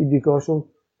از اون ایدیگاهشون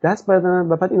دست بردارن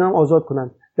و بعد اینا هم آزاد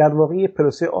کنن. در واقع یه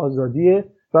پروسه آزادیه.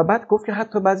 و بعد گفت که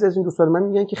حتی بعضی از این دوستان من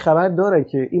میگن که خبر داره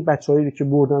که این بچه‌هایی که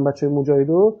بردن، بچه‌های مجاهد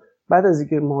رو بعد از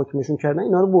اینکه محاکمهشون کردن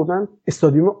اینا رو بردن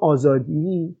استادیوم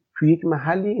آزادی توی یک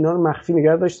محلی، اینا رو مخفی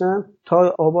نگه داشتن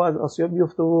تا آبا از آسیاب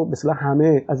بیفته و به اصطلاح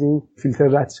همه از این فیلتر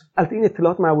رد شن. البته این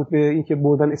اطلاعات مربوط به این که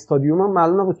بردن استادیوم هم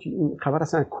معلوم نبود که این خبر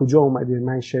اصلا کجا اومده،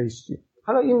 منشأش چیه.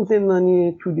 حالا این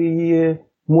زندانی توده‌ای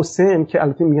مسن که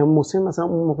البته میگم مسن، مثلا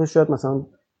اون موقع شاید مثلا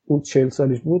اون 40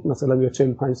 سالش بود مثلا یا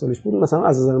 45 سالش بود، مثلا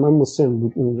از نظر من مسن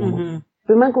بود اون زمان.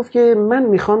 به من گفت که من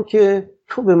میخوام که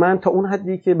تو به من تا اون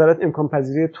حدی که برات امکان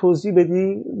پذیره توضیح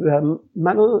بدی و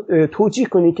منو توجیه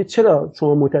کنی که چرا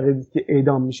شما معتقدید که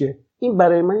اعدام میشه. این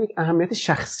برای من یک اهمیت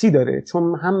شخصی داره،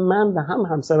 چون هم من و هم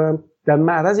همسرم در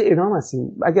معرض اعدام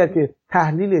هستیم. اگر که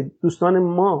تحلیل دوستان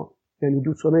ما یعنی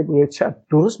دوستان گروه چپ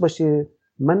درست باشه،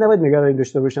 من نباید نگرانی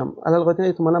داشته باشم. علالقاطع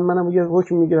احتمالاً منم یه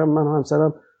حکم میگیرم من و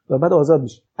همسرم و بعد آزاد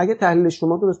میشه. اگه تحلیل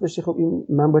شما درست بشه، خب این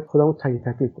من باید خودمو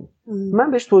تکلیف کنم.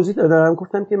 من بهش توضیح دادم،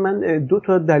 گفتم که من 2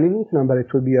 تا دلیل میتونم برای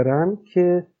تو بیارم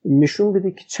که نشون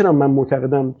بده که چرا من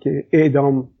معتقدم که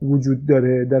اعدام وجود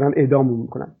داره، دارن اعدام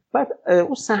میکنن. بعد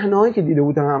اون صحنه‌ای که دیده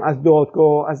بودم از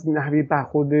دادگاه، از نحوه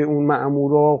برخورد اون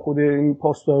مأمورا، خود این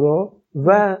پاسدارا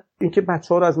و اینکه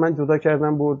بچه‌ها رو از من جدا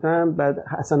کردن بردن، بعد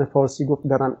حسن فارسی گفت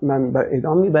دارن من به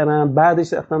اعدام میبرن،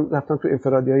 بعدش رفتن تو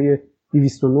انفرادیای 209،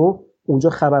 اونجا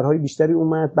خبرهای بیشتری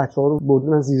اومد، بچه‌ها رو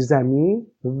بردن زیر زمین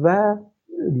و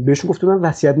بهشون گفتم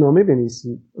وصیت‌نامه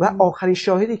بنویسید. و آخرین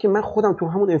شاهدی که من خودم تو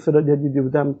همون انفرادیات دیده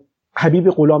بودم حبیب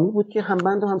غلامی بود که هم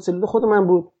بند و هم سلول خود من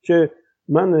بود، که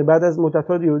من بعد از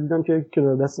مدت‌ها دیدم که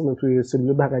کنار دست من توی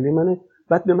سلول بغلی منه.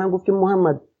 بعد به من گفت که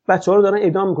محمد بچه‌ها رو دارن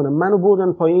اعدام میکنن، منو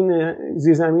بردن پایین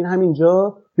زیر زمین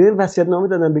همینجا، به وصیت‌نامه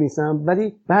دادن بنویسم،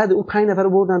 ولی بعد اون 5 نفر رو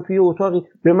بردن توی اتاقی،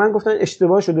 به من گفتن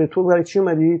اشتباه شده، تو برای چی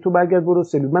اومدی، تو برگرد برو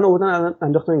سلول. من آوردن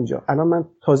انداختن اینجا، الان من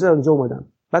تازه از اونجا اومدم.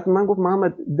 بعد من گفت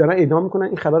محمد دارن اعدام میکنن،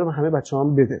 این خبر رو به همه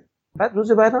بچه‌هام بده. بعد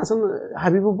روز بعد اصلا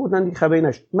حبیبو بردن دیگه خبری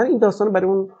نشد. من این داستانو برای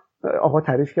اون آقا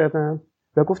تعریف کردم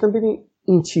و گفتم ببین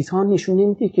این چیزها نشون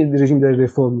نمیده که رژیم داره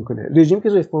رفرم میکنه. رژیم که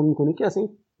رفرم میکنه که اصلا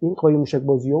این قایم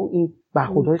موشک‌بازی‌ها و این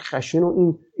برخوردهای خشن و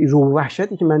این رو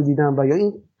وحشتی که من دیدم و یا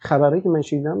این خبرایی که من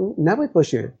شنیدم نباید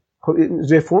باشه. خب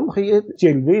رفرم خیلی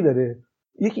جلوه‌ای داره.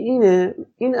 یکی اینه،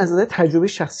 این از نظر تجربه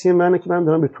شخصی منه که من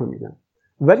دارم به تو میگم.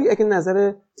 ولی اگه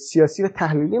نظر سیاسی و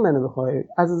تحلیلی منو بخوای،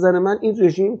 از نظر من این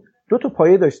رژیم دو تا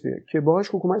پایه داشته که باهاش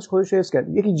حکومتش خودش رو حفظ کرد.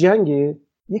 یکی جنگه،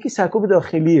 یکی سرکوب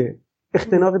داخلیه،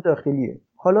 اختناق داخلیه.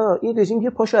 حالا این رژیم یه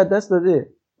پاشو از دست داده،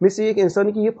 مثل یک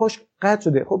انسانی که یه پاش قطع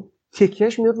شده، خب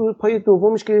تکیهش میاد رو پای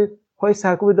دومش که پای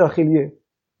سرکوب داخلیه.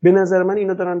 به نظر من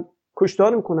اینا دارن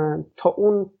کشتار میکنن تا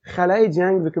اون خلأ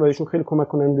جنگ رو که برایشون خیلی کمک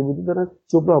کننده بود دارن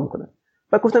جبران میکنن.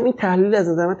 و گفتم این تحلیل از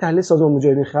نظر من تحلیل سازمان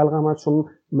مجاهدین خلق هم هست، چون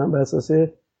من بر اساس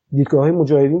دیدگاه‌های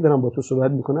مجاهدین دارم با تو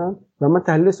صحبت میکنم و من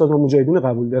تحلیل سازمان مجاهدین رو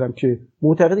قبول دارم که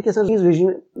معتقده که اصلا این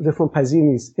رژیم رفرم پذیر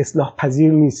نیست، اصلاح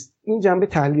پذیر نیست. این جنبه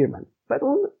تحلیل من. بعد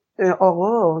اون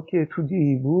آقا که تو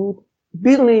دی بود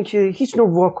بدون اینکه هیچ نوع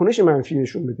واکنش منفی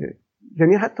نشون بده،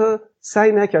 یعنی حتی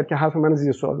سعی نکرد که حرف من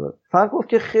زیر سوال ببره، فقط گفت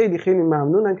که خیلی خیلی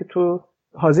ممنونم که تو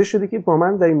حاضر شدی که با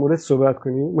من در این مورد صحبت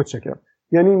کنی، متشکرم.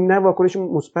 یعنی نه واکنش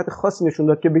مثبت خاصی نشون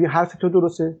داد که بگه حرف تو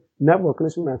درسته، نه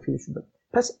واکنش منفی نشون داد.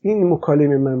 پس این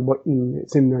مکالمه من با این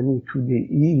زندانی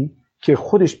توده‌ای که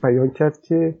خودش بیان کرد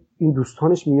که این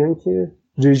دوستانش میگن که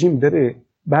رژیم داره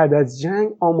بعد از جنگ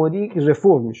آماده یک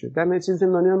رفرم میشه، در نتیجه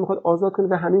زندانیان میخواد آزاد کنه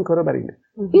و همین کارا برای اینه.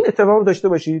 این اتفاق داشته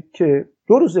باشید که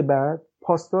 2 روز بعد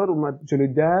پاسدار اومد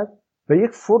جلوی در و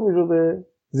یک فرمی رو به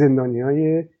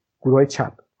زندانیای گروه‌های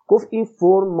چپ گفت این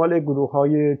فرم مال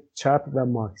گروه‌های چپ و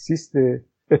مارکسیست،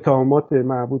 اتهامات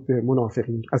مربوط به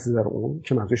منافقین از نظر اون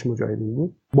که منظورش مجاهدین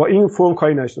بود با این فرم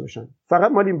کاری نداشته باشن،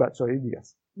 فقط مال این بچه‌های دیگه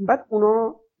است. بعد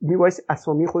اونا میبایست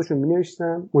اسامی خودشون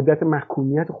مینوشتن، مدت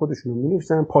محکومیت خودشون رو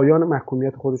مینوشتن، پایان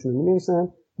محکومیت خودشون رو مینوشتن،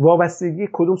 وابستگی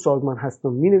کدوم سازمان هستن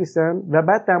مینوشتن و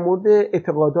بعد در مورد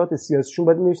اعتقادات سیاسیشون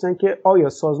باید مینوشتن که آیا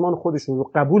سازمان خودشون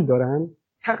رو قبول دارن.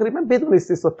 تقریبا بدون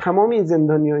استثنا تمام این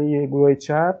زندانیای گروه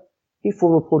چپ این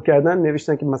فرم رو پر کردن،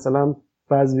 نوشتن که مثلا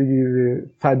فرض بگیر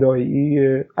فدایی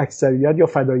اکثریت یا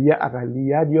فدایی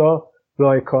اقلیت یا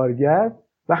راه کارگر،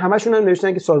 و همشون هم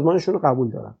نوشتن که سازمانشون رو قبول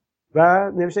دارن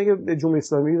و نوشتن که جمهوری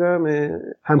اسلامی رو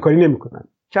همکاری نمی‌کنن،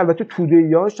 که البته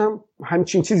توده‌ایاش هم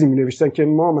همچین چیزی می‌نوشتن که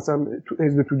ما مثلا تو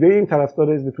حزب توده این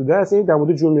طرفدار حزب توده هستیم. در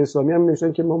مورد جمهوری اسلامی هم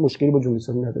نوشتن که ما مشکلی با جمهوری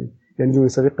اسلامی نداریم، یعنی جمهوری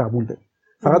اسلامی قبول داره.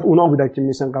 فقط اونا بودن که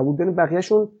می‌نوشتن قبول دارن،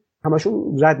 بقیه‌شون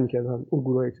همشون رد می‌کردن اون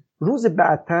گروه. روز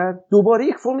بعدتر دوباره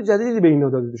یک فرم جدیدی به اینا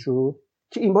داده شد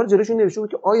که این بار جلوشون نوشته بود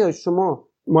که آیا شما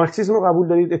مارکسیسم رو قبول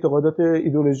دارید، اعتقادات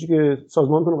ایدئولوژیک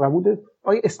سازمانتون رو قبول دارید،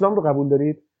 آیا اسلام رو قبول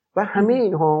دارید؟ و همه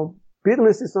اینها بدون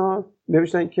استثنا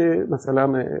نوشتن که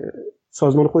مثلا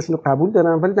سازمان خودشون رو قبول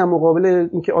دارن، ولی در مقابل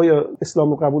اینکه آیا اسلام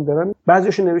رو قبول دارن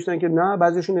بعضیشون نوشتن که نه،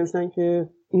 بعضیشون نوشتن که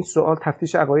این سوال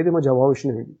تفتیش عقاید ما جوابش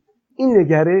نمیده. این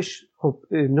نگرش خب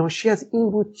ناشی از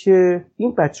این بود که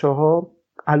این بچه‌ها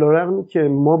علیرغم که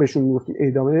ما بهشون میگفتیم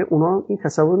اعدامه، اونا این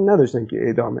تصور نداشتن که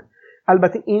اعدامه.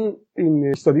 البته این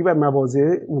استادی و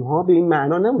مواضع اونها به این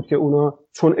معنا نبود که اونا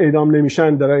چون اعدام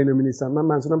نمیشن دارن اینو می‌نویسن. من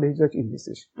منظورم به هیچ وجه این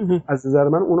نیستش. از نظر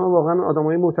من اونا واقعا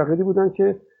آدمای معتقدی بودن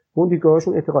که اون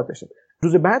دیدگاهشون اعتقاد داشتن.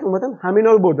 روز بعد اومدن همه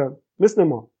اینا رو بردن، مثل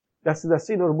ما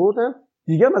دسته اینا رو بردن،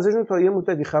 دیگه هم ازشون تا یه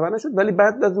مدتی خبر نشد، ولی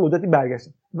بعد از مدتی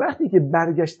برگشتن. وقتی که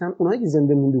برگشتن اونایی که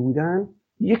زنده مونده بودن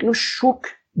یک نوع شوک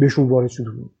بهشون وارد شده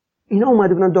بود. اینا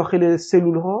اومده بودن داخل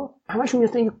سلول‌ها، همشون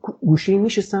مثلا یه گوشه‌ای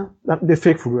نشستن و به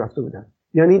فکر فرو رفته بودن،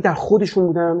 یعنی در خودشون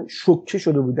بودن، شوکه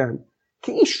شده بودن.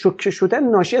 که این شوکه شدن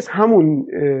ناشی از همون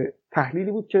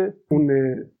تحلیلی بود که اون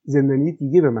زندانی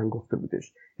دیگه به من گفته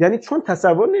بودش. یعنی چون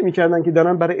تصور نمی‌کردن که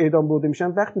دارن برای اعدام برده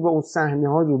میشن، وقتی با اون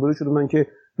صحنه‌ها روبرو شدن که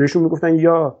بهشون میگفتن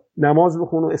یا نماز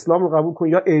بخون و اسلام رو قبول کن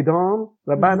یا اعدام،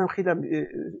 و بعدم خیلی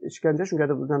شکنجهشون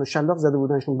کرده بودن و شلاق زده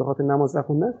بودنشون به خاطر نماز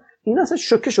نخوندن، اینا اصلا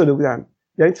شوکه شده بودن.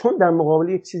 یعنی چون در مقابل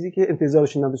یک چیزی که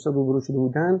انتظارش نداشتن روبرو شده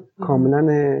بودن،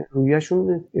 کاملا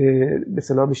رویشون به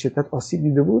اصطلاح به شدت آسیب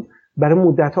دیده بود. برای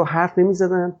مدت‌ها حرف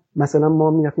نمی‌زدن. مثلا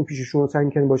ما می‌رفتیم پیششون سعی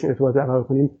می‌کردیم باشون ارتباط برقرار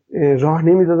کنیم، راه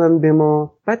نمی‌دادن به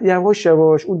ما. بعد یواش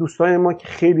یواش اون دوستان ما که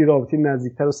خیلی رابطه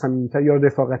نزدیکتر و صمیمیت‌تر یا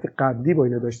رفاقت قبلی با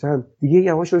اینا داشتن، دیگه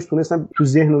یواش یواش تونستن تو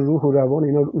ذهن و روح و روان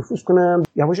اینا نفوذ کنن،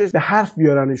 یواش یواش به حرف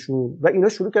بیارنشون و اینا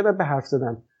شروع کردن به حرف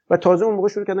زدن. و تازه اون موقع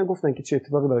شروع کردن گفتن که چه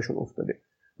اتفاقی براشون افتاده.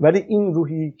 ولی این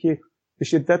روحی که به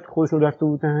شدت خودشون رفته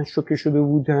بودن، شوکه شده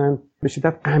بودن، به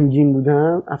شدت غمگین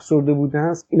بودن، افسرده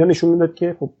بودن، اینا نشون میداد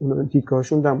که خب اونا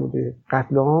دیدگاهشون در مورد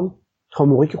قتل عام تا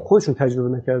موقعی که خودشون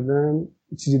تجربه نکردن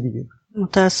چیز دیگه.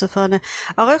 متاسفانه.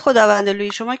 آقای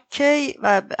خدابندهلویی، شما کی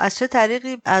و از چه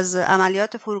طریقی از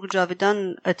عملیات فروغ جاویدان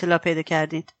اطلاع پیدا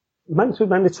کردید؟ من تو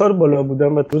بند 4 بالا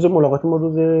بودم و روز ملاقات ما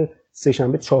روز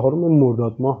سه‌شنبه 4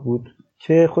 مرداد ماه بود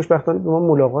که خوشبختانه به ما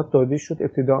ملاقات داده شد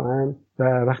ابتداءً. و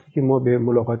وقتی که ما به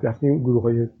ملاقات رفتیم،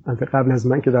 گروه‌های قبل از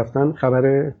من که رفتن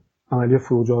خبر عملیات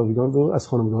فروغ جاویدان رو از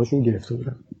خانواده‌هاشون گرفته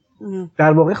بودن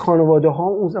در واقع خانواده ها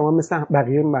اون زمان مثل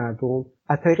بقیه مردم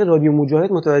از طریق رادیو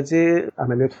مجاهد متوجه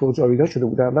عملیات فروغ جاویدان شده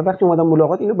بودن و وقتی اومدن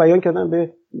ملاقات اینو بیان کردن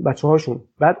به بچه‌هاشون.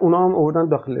 بعد اونا هم آوردن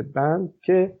داخل بند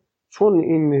که چون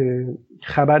این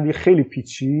خبری خیلی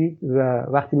پیچید و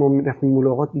وقتی ما رفتیم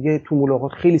ملاقات دیگه تو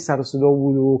ملاقات خیلی سر و صدا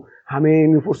بود و همه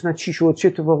میپرسیدن چی شد، چه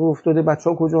اتفاقی افتاده،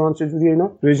 بچه‌ها کجان، چه جوریه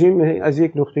اینا. رژیم از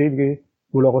یک نقطه دیگه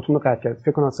ملاقاتون رو قطع کرد.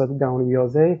 فکر کنم ساعت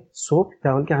 10:11 صبح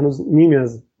در حالی که هنوز نیمی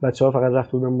از بچه‌ها فقط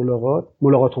رفته بودن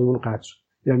ملاقاتمون قطع شد.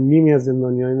 یعنی نیمی از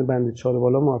زندانیان بند 4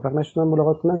 بالا موفق نشدن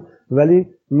ملاقات کنن، ولی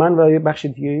من و یه بخش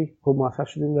دیگه خب موفق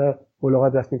شدیم و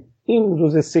ملاقات رفتیم. این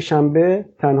روز سه شنبه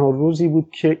تنها روزی بود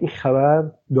که این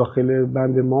خبر داخل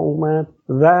بند ما اومد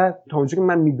و تا اونجایی که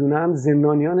من میدونم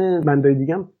زندانیان بندای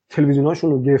دیگه هم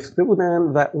تلویزیوناشون رو گرفته بودن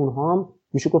و اونها هم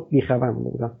میشه گفت بی‌خبر مونده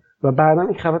بودن و بعداً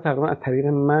این خبر تقریبا از طریق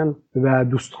من و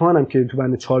دوستانم که تو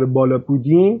بند 4 بالا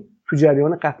بودیم تو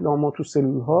جریان قتل عام تو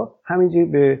سلول‌ها همینجوری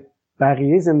به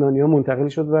بقیه زندانیان منتقل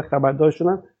شد و خبردار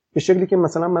شدن به شکلی که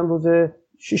مثلا من روز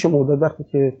 6 مرداد وقتی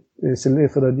که سلول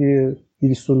انفرادی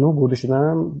 209 برده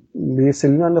شدم به یه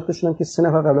سلول انداخته شدم که 3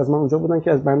 نفر قبل از من اونجا بودن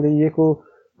که از بند 1 و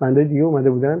بند دیگه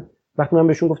اومده بودن. وقتی من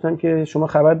بهشون گفتم که شما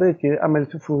خبر دارید که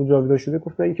عملیات فروغ جاویدان شده،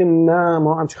 گفتن که نه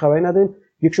ما همچین خبری نداریم.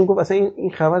 یکشون گفت اصلا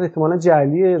این خبر احتمالاً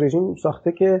جعلی رژیم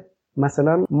ساخته که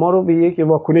مثلا ما رو به یک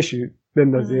واکنشی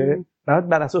بندازه، بعد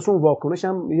بر اساس اون واکنش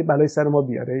هم یه بلای سر ما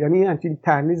بیاره. یعنی همین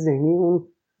تحلیل ذهنی اون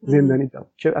زندانی داد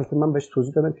که البته من بهش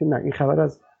توضیح دادم که نه این خبر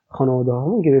از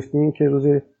خانواده‌هامون گرفتیم که روز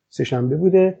سه شنبه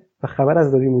بوده و خبر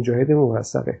از رادیو مجاهد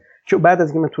موثقه، که بعد از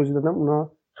اینکه من توضیح دادم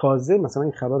اونا تازه مثلا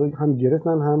این خبر رو هم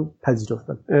گرفتن هم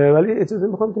پذیرفتن. ولی اجازه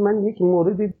میخوام که من یک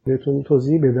موردی بهتون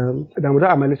توضیح بدم در مورد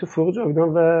عملیات فروغ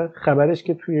جاویدان و خبرش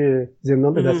که توی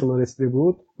زندان به دست ما رسیده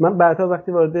بود. من بعدها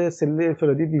وقتی وارد سلول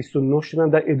انفرادی 209 شدم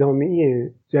در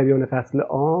ادامه جریان قتل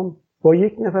عام با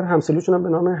یک نفر همسلول شدم به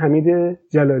نام حمید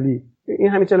جلالی. این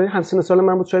حمید جلالی همسن سال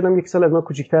من بود، شاید هم یک سال از من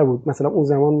کوچیک‌تر بود، مثلا اون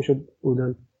زمان میشد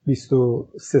بودن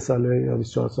 23 ساله یا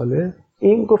 24 ساله.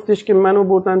 این گفتش که منو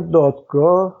بردن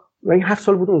دادگاه و این 7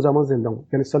 سال بود اون زمان زندان بود،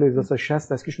 یعنی سال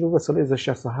 1960 دستگیر شده و سال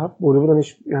 1967 برده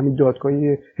بودنش همین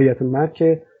دادگاهی هیئت ملک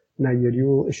که نیری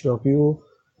و اشراقی و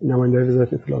نماینده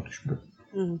وزارت اطلاعات توش بود.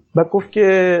 بعد گفت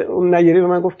که اون نیری به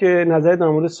من گفت که نظرت در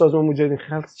مورد سازمان مجاهدین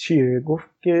خلق چیه؟ گفت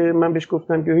که من بهش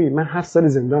گفتم که من 7 سال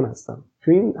زندان هستم،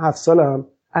 تو این 7 سالم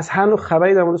از هر نوع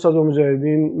خبری در مورد سازمان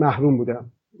مجاهدین محروم بودم.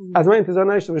 از من انتظار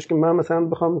نداشته باش که من مثلا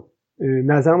بخوام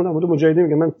نظرم در مورد مجاهدین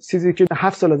میگم، من چیزی که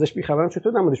 7 سال ازش بی‌خبرم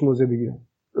چطور در موردش موضع بگیرم؟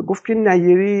 گفت که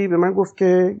نیری به من گفت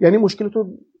که یعنی مشکل تو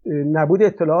نبود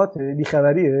اطلاعات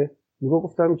بی‌خبریه؟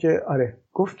 گفتم که آره.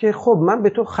 گفت که خب من به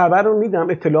تو خبر رو میدم،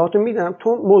 اطلاعات رو میدم،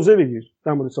 تو موضع بگیر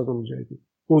در مورد سازمان مجاهدین،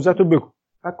 موضع تو بگو.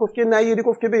 بعد گفت که نیری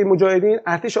گفت که به مجاهدین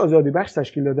ارتش آزادی بخش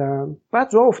تشکیل دادن، بعد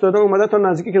راه افتادن اومدن تا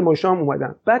نزدیکی که ما شام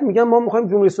اومدن، بعد میگن ما میخوایم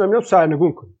جمهوری اسلامی رو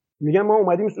سرنگون کنیم، میگن ما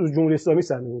اومدیم جمهوری اسلامی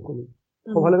سرنگون کنیم.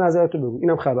 خب حالا نظرتو بگو.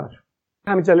 اینم خبر.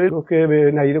 همین جلالی گفت که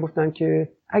به نیری گفتن که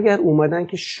اگر اومدن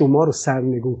که شما رو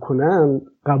سرنگون کنن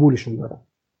قبولشون دارن.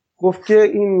 گفت که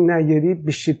این نیری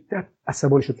به شدت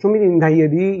عصبانی شد، چون میدونید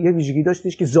نیری یه ویژگی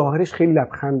داشتش که ظاهرش خیلی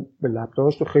لبخند به لب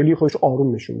داشت و خیلی خودش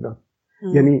آروم نشون داد.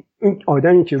 یعنی این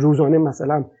آدمی که روزانه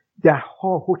مثلا 10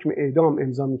 حکم اعدام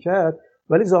امضا میکرد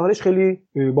ولی ظاهرش خیلی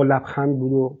با لبخند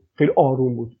بود و خیلی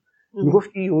آروم بود. میگفت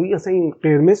ایوی اصلا این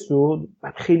قرمز شد،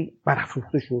 بعد خیلی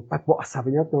برافروخته شد، بعد با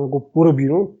عصبانیت گفت برو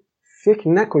بیرون، فکر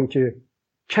نکن که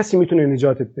کسی میتونه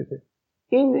نجاتت بده.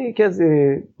 این یکی از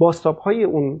بازتاب‌های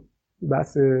اون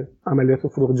بحث عملیات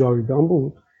فروغ جاویدان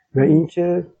بود و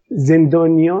اینکه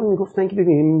زندانیان میگفتن که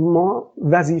ببین ما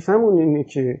وظیفمون اینه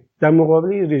که در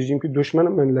مقابل رژیم که دشمن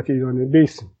ملت ایرانه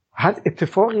بیسیم، هر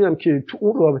اتفاقی هم که تو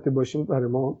اون رابطه باشه برای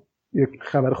ما یک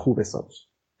خبر خوب حساب بشه.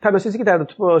 تنها چیزی که در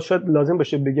رابطه شاید لازم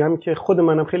باشه بگم که خود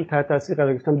منم خیلی تحت تاثیر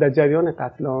قرار گرفتم در جریان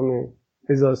قتل عام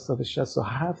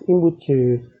 1367 این بود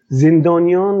که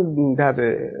زندانیان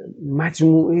در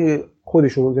مجموعه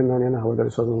خودشون، زندانیان هوادار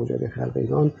سازمان مجاهدین خلق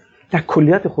ایران در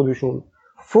کلیت خودشون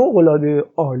فوق‌العاده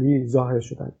عالی ظاهر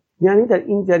شدن. یعنی در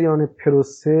این جریان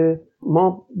پروسه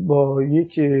ما با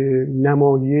یک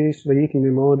نمایش و یک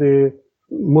نماد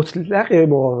مطلق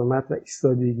مقاومت و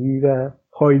ایستادگی و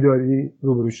پایداری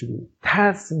روبرو شدیم.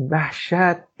 ترس،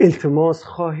 وحشت، التماس،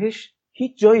 خواهش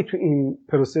هیچ جایی تو این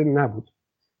پروسه نبود.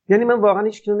 یعنی من واقعا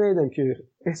هیچ کی رو ندیدم که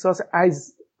احساس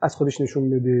عجز از خودش نشون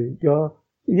بده یا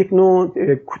یک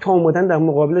نوع کوتاه اومدن در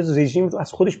مقابل رژیم رو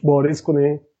از خودش بارز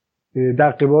کنه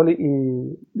در قبال این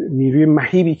نیروی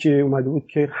مهیبی که اومده بود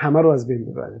که همه رو از بین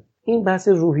ببره. این بحث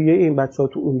روحیه این بچه‌ها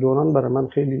تو اون دوران برای من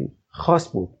خیلی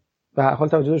خاص بود. به هر حال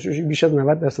توجه داشته بیش از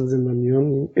 90%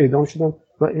 زندانیان اعدام شدن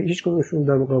و هیچ کدومشون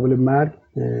در مقابل مرگ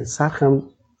سرخم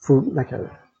فرو نکردن.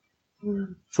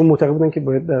 چون معتقد بودن که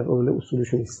باید در قبال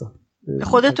اصولشون ایستاد.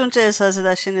 خودتون چه احساسی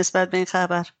داشتین نسبت به این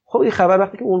خبر؟ خب این خبر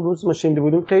وقتی که اون روز ما شنیده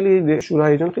بودیم خیلی شور و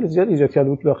هیجان خیلی زیاد ایجاد کرده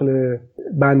بود داخل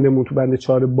بندمون، تو بند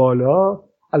 4 بالا.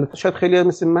 البته شاید خیلی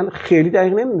مثل من خیلی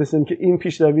دقیق نمی‌دونستم که این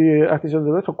پیشروی ارتش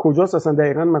آزادی تا کجاست اصلا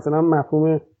دقیقاً، مثلا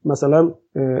مفهوم مثلا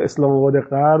اسلام آباد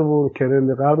غرب و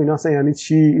کرند غرب اینا اصلا یعنی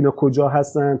چی، اینا کجا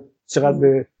هستن، چقدر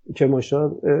به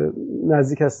کرمانشاه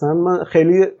نزدیک هستن. من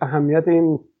خیلی اهمیت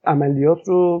این عملیات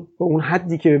رو به اون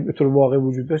حدی که به طور واقع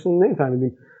وجود داشت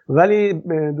نمی‌فهمیدیم. ولی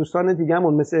دوستان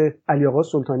دیگه‌مون مثل علی آقا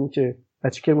سلطانی که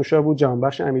بچه کرمانشاه بود،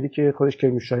 جهانبخش امیری که خودش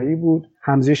کرمانشاهی بود،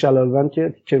 حمزه شلالوند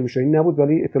که کرمانشاهی نبود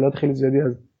ولی اطلاعات خیلی زیادی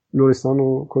از لرستان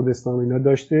و کردستان و اینا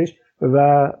داشتش،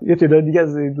 و یه تعداد دیگه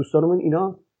از دوستانمون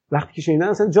اینا وقتی که شنیدن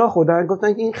اصلا جا خوردن،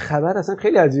 گفتن که این خبر اصلا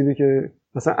خیلی عجیبه که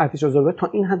مثلا ارتش آزادی تا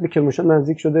این حد به کرمانشاه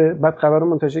نزدیک شده. بعد خبر رو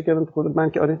منتشر کردن تو خود من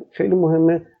که آره خیلی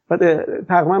مهمه. بعد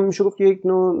تقریبا میشه گفت که یک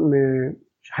نوع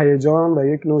هیجان و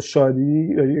یک نوع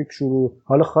شادی یا یک شروع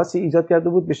حال خاصی ایجاد کرده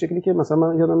بود، به شکلی که مثلا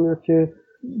من یادم میاد که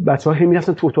بچه‌ها هم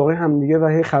می‌رفتن تو اتاق هم دیگه و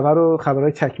هی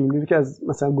خبرهای تکمیلی رو که از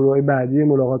مثلا گروه‌های بعدی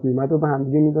ملاقات می‌اومد رو به هم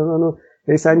دیگه می‌دادن و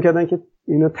هی سعی می‌کردن که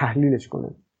اینو تحلیلش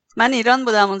کنن. من ایران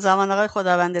بودم اون زمان آقای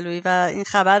خدابندلویی و این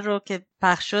خبر رو که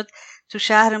پخش شد تو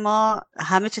شهر ما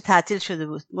همه چی تعطیل شده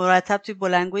بود. مرتب توی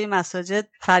بلندگوی مساجد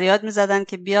فریاد می‌زدن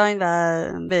که بیاین و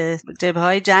به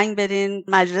جبهه‌های جنگ برین.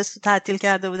 مجلس رو تعطیل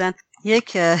کرده بودن.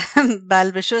 یک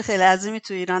بلبشوی خیلی عظیمی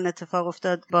تو ایران اتفاق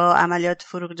افتاد با عملیات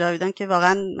فروغ جاویدان که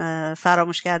واقعا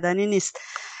فراموش کردنی نیست.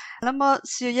 الان ما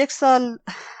 31 سال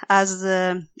از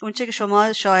اونچه که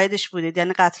شما شاهدش بودید،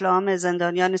 یعنی قتل عام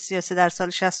زندانیان سیاسی در سال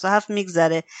 67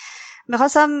 میگذره.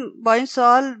 میخواستم با این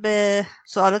سوال به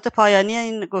سوالات پایانی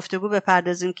این گفتگو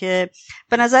بپردازیم که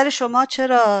به نظر شما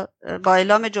چرا با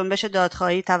اعلام جنبش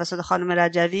دادخواهی توسط خانم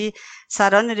رجوی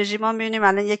سران رژیم ما میبینیم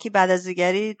الان یکی بعد از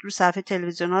دیگری رو صفحه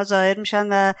تلویزیون ها ظاهر میشن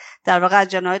و در واقع از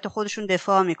جنایات خودشون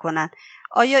دفاع میکنن؟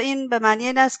 آیا این به معنی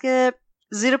این است که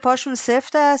زیر پاشون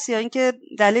سفت است یا اینکه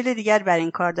دلیل دیگر بر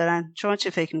این کار دارن؟ شما چه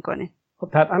فکر میکنید؟ خب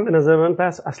طبعا به نظر من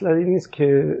پس اصلا این نیست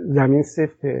که زمین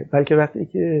سفته، بلکه وقتی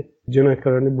که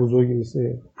جنایتکاران بزرگی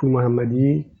مثل پور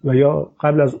محمدی و یا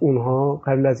قبل از اونها،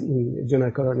 قبل از این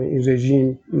جنایتکاران این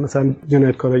رژیم، مثلا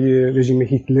جنایتکارای رژیم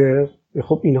هیتلر،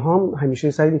 خب اینها هم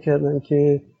همیشه سعی می‌کردن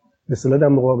که به اصطلاح در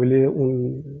مقابل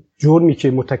اون جرمی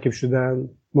که مرتکب شدن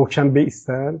محکم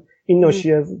بایستن. این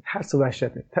ناشی از ترس و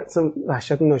وحشته. ترس و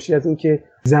وحشت ناشی از این که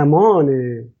زمان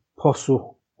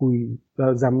پاسخگویی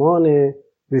و زمان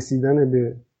رسیدن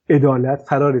به عدالت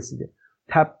فرا رسیده.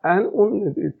 طبعا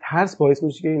اون ترس باعث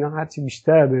میشه که اینا هرچی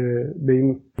بیشتر به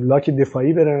این لاک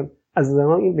دفاعی برن. از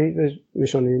زمان این به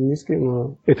نشانه نیست که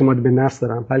اونا اعتماد به نفس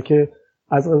دارن، بلکه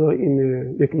از قضا این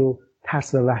یک نوع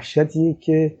ترس و وحشتی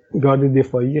که گارد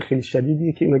دفاعی خیلی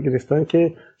شدیدی که اینا گرفتن،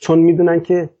 که چون میدونن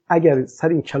که اگر سر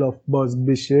این کلاف باز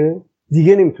بشه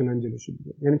دیگه نمیتونن جلوشو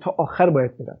بگیرن، یعنی تا آخر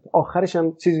باید برن. آخرش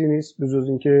هم چیزی نیست به جز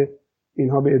اینکه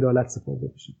اینها به عدالت سپرده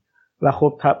بشن. و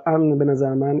خب طبعا به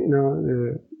نظر من اینا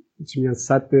چی میگن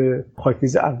صد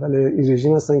خاکریز اول این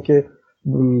رژیم هستن که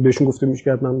بهشون گفته میشه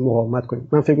که من مقاومت کنیم.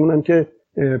 من فکر می‌کنم که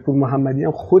پور محمدی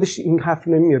هم خودش این حرف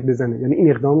نمیاد بزنه، یعنی این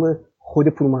اقدام خود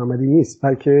پور محمدی نیست،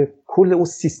 بلکه کل اون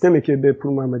سیستمی که به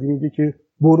پور محمدی میگه که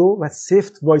برو و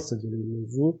سفت وایسا جلوی این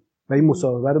موضوع و این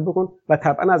مصاحبه رو بکن. و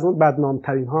طبعا از اون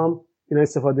بدنام‌ترین ها هم اینا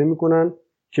استفاده میکنن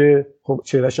که خب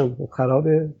چهرهش هم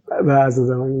خرابه و از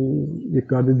زمان یک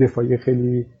گارد دفاعی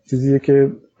خیلی چیزیه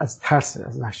که از ترس،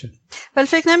 از وحشت. ولی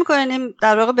فکر نمی‌کنیم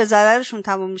در واقع به ضررشون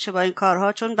تموم میشه با این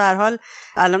کارها؟ چون به هر حال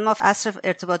الان ما عصر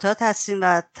ارتباطات هستیم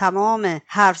و تمام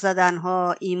حرف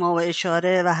زدن‌ها، ایما و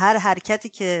اشاره و هر حرکتی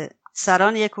که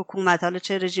سران یک حکومت، حالا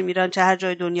چه رژیم ایران چه هر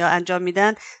جای دنیا انجام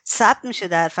میدن، ثبت میشه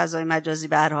در فضای مجازی.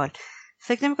 به هر حال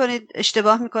فکر نمی‌کنید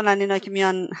اشتباه میکنن اینا که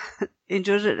میان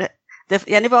اینجور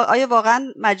یعنی آیا واقعا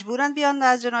مجبورن بیان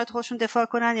از جنایت خودشون دفاع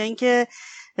کنن یا اینکه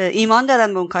ایمان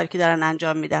دارن به اون کاری که دارن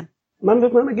انجام میدن؟ من فکر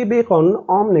می‌کنم اگه به قانون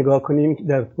عام نگاه کنیم که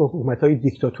در حکومت‌های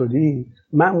دیکتاتوری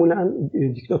معمولاً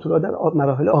دیکتاتورها در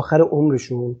مراحل آخر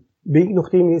عمرشون به یک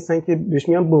نقطه‌ای میرسن که بهش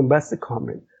میگن بنبست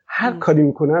کامل. هر کاری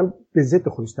میکنن به ضد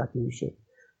خودش تبدیل میشه.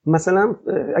 مثلا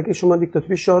اگه شما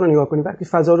دیکتاتوری شاه رو نگاه کنید، وقتی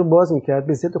فضا رو باز میکرد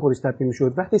به ضد خودش تبدیل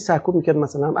میشد. وقتی سرکوب میکرد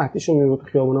مثلا ارتش رو میبرد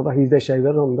خیابونا و 18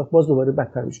 شهریور رو مینداخت، باز دوباره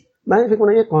بدتر میشه. من فکر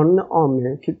می‌کنم یه قانون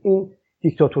عامه که این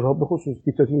دیکتاتورها به خصوص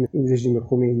دیکتاتوری این رژیم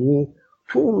خمینی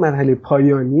تو اون مرحله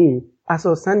پایانی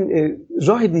اساساً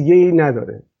راه دیگه‌ای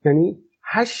نداره، یعنی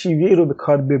هر شیوهی رو به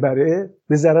کار ببره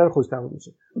به ضرر خودش تموم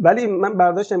میشه. ولی من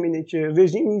برداشتم اینه که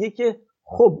رژیم میگه که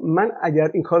خب من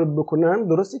اگر این کارو بکنم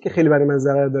درسته که خیلی برای من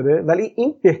ضرر داره، ولی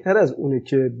این بهتر از اونه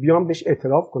که بیام بهش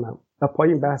اعتراف کنم و پای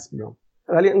این بحث بیام.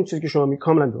 ولی این چیزی که شما میگی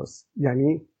کاملا درست،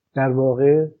 یعنی در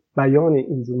واقع بیان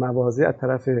اینجور مواضع از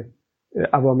طرف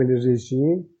عوامل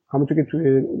رژیم، همونطور که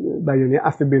توی بیانیه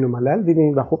عفو بین‌الملل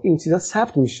دیدیم و خب این چیزا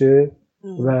ثبت میشه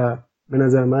و به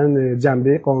نظر من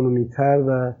جنبه قانونی‌تر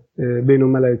و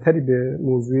بین‌المللی‌تری به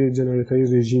موضوع جنایت‌های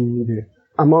رژیم میده.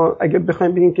 اما اگر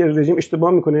بخوایم بگیم که رژیم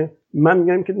اشتباه میکنه، من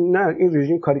میگم که نه، این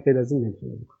رژیم کاری غیر از این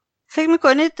نمیتونه بکنه. فکر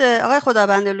میکنید آقای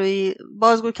خدابندهلویی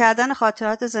بازگو کردن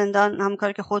خاطرات زندان هم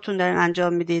کاری که خودتون دارین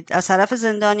انجام میدید از طرف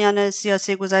زندانیان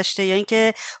سیاسی گذشته یا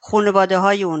اینکه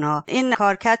خانواده‌های اونها، این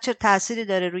کارکرد چه تأثیری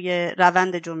داره روی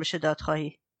روند جنبش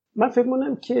دادخواهی؟ من فکر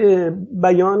می‌کنم که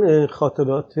بیان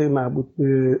خاطرات مربوط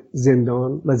به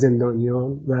زندان و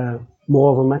زندانیان و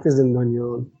مقاومت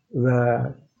زندانیان و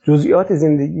جزئیات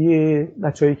زندگی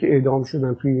بچه‌هایی که اعدام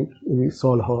شدن توی این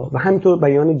سالها و همینطور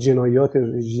بیان جنایات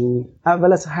رژیم،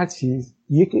 اول از هر چیز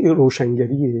یک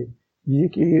روشنگریه،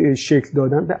 یک شکل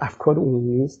دادن به افکار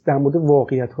عمومی است در مورد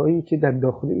واقعیت‌هایی که در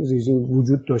داخل رژیم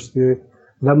وجود داشته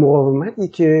و مقاومتی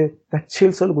که در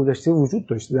 40 سال گذشته وجود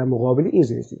داشته در مقابل این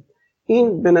رژیم.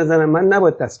 این به نظر من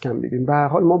نباید دست کم بگیریم. به هر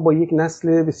حال ما با یک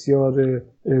نسل بسیار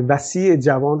وسیع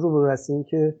جوان رو برسیم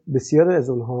که بسیار از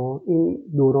اونها این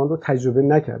دوران رو تجربه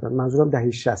نکردن. منظورم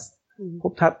دهه 60.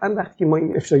 خب طبعا وقتی که ما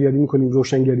این افشاگری می‌کنیم،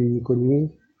 روشنگری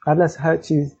می‌کنیم، قبل از هر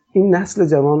چیز این نسل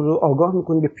جوان رو آگاه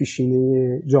می‌کنیم به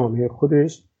پیشینه جامعه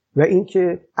خودش و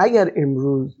اینکه اگر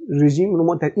امروز رژیم رو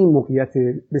ما در این موقعیت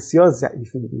بسیار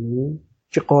ضعیف می‌بینیم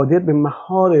که قادر به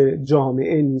مهار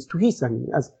جامعه نیست تو هیچ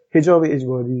زمینی، از حجاب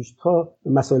اجباریش تا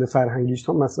مسائل فرهنگیش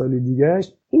تا مسائل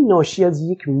دیگرش، این ناشی از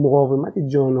یک مقاومت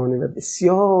جانانه و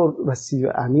بسیار وسیع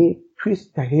و عمیق توی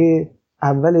دهه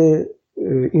اول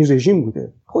این رژیم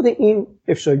بوده. خود این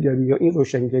افشاگری یا این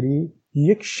روشنگری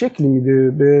یک شکل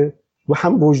میده به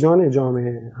هم وجدان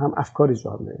جامعه، هم افکار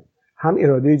جامعه، هم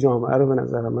اراده جامعه رو به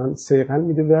نظر من صیقل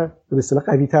میده و به اصطلاح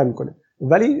قوی‌تر میکنه.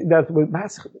 ولی در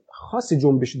بحث خاص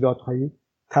جنبش دادخواهی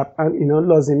طبعا اینا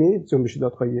لازمی جنبش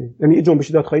دادخواهیه. یعنی یه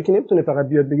جنبش دادخواهی که نمیتونه فقط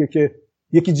بیاد بگه که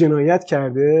یکی جنایت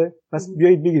کرده پس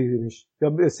بیایید بگیریدش یا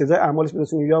به سزای اعمالش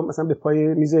برسونید یا مثلا به پای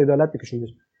میز عدالت بکشونیدش.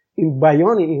 این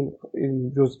بیان این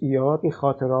جزئیات، این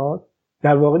خاطرات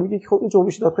در واقع میگه که خب این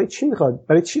جنبش دادخواهی چی میخواد،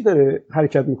 برای چی داره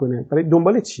حرکت میکنه، برای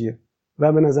دنبال چیه.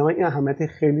 و به نظر من این اهمیت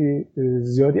خیلی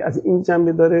زیادی از این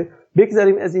جنبه داره.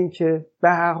 بگذاریم از این که به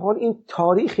هر حال این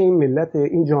تاریخ این ملت،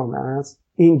 این جامعه است،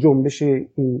 این جنبش،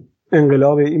 این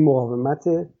انقلاب، این مقاومت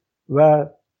و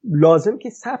لازم که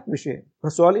ثبت بشه. و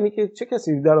سوال اینه که چه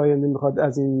کسی در آینده میخواد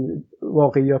از این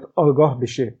واقعیات آگاه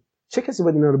بشه؟ چه کسی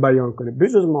باید اینا رو بیان کنه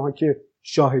بجز ما که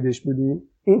شاهدش بودیم؟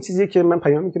 این چیزی که من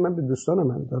پیامی که من به دوستان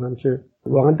من دارم که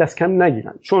واقعا دست کم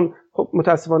نگیرن، چون خب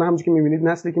متاسفانه همونجوری که میبینید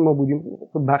نسلی که ما بودیم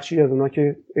بخشی از اونها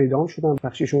که اعدام شدن،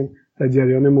 بخشیشون در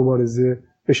جریان مبارزه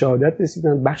به شهادت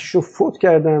رسیدن، بخششون فوت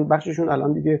کردن، بخششون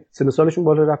الان دیگه سن و سالشون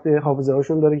بالا رفته، حافظه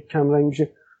هاشون داره کم رنگ میشه.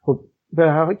 خب به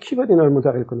هر حال کی باید اینا رو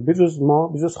منتقل کنه بجز ما،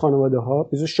 بجز خانواده ها،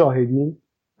 بجز شاهدین؟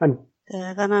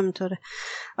 دقیقاً همینطوره.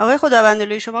 آقای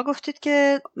خدابندهلویی شما گفتید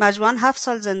که مجموعاً 7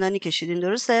 سال زندانی کشیدین،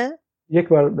 درسته؟ یک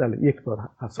بار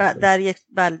 7 سال.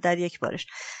 در یک بارش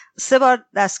 3 بار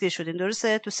دستگیر شدین،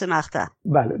 درسته؟ تو 3 مقطع.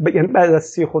 بله، یعنی بعد از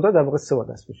 30 خدا در واقع 3 بار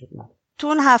دستگیر شدم. تو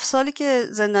اون 7 سالی که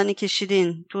زندانی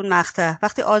کشیدین، تو اون مقطع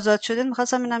وقتی آزاد شدین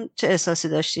می‌خواستم ببینم چه احساسی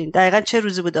داشتین؟ دقیقاً چه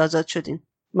روزی بود آزاد شدین؟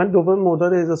 من دوم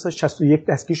مرداد 1361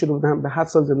 دستگیر شده بودم، به 7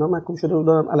 سال زندان محکوم شده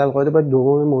بودم. علالقاعده بعد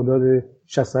دوم مرداد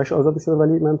 68 آزاد شدم،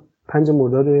 ولی من 5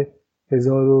 مرداد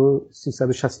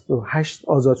 1368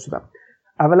 آزاد شدم.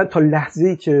 اولا تا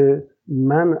لحظه‌ای که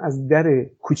من از در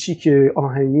کوچیک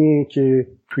آهنی که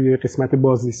توی قسمت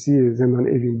بازرسی زندان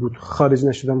اوین بود خارج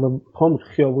نشدم و پام تو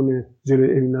خیابون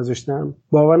جلوی اوین نذاشتم،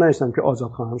 باور نداشتم که آزاد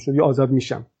خواهم شد یا آزاد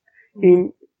میشم.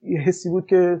 این حسی بود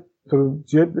که تو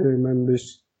جد من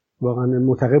بهش واقعا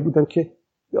معتقد بودم که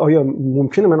آیا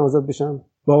ممکنه من آزاد بشم؟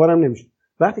 باورم نمیشه.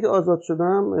 وقتی که آزاد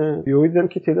شدم دیدم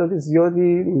که تعداد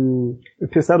زیادی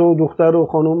پسر و دختر و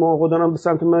خانم و آقا دارن به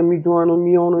سمت من میدوئن و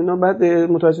میان و اینا. بعد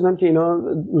متوجه شدم که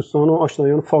اینا دوستان و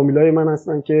آشنایان و فامیلای من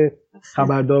هستن که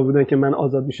خبردار بودن که من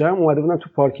آزاد میشم. اومده بودن تو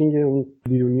پارکینگ اون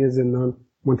بیرونی زندان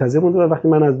منتظر موندن و وقتی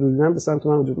من از دور دیدم به سمت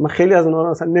من وجود. من خیلی از اونها رو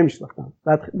اصلا نمیشناختم.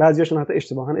 بعد بعضیاشون حتی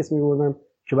اشتباها اسم میبردن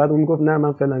که بعد اون میگفت نه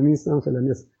من فلانی نیستم فلانی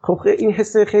هستم. خب این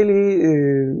حس خیلی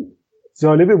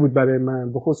جالبه بود برای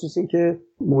من، به خصوص این که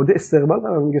مورد استقبال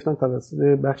قرار می‌گرفتن توسط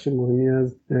بخش مهمی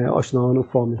از آشنایان و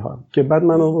فامیل ها که بعد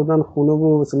من آوردن خونه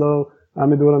و مثلا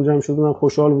همه دورم جمع شدن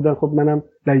خوشحال بودن. خب منم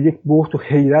در یک بهت و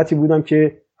حیرتی بودم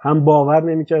که هم باور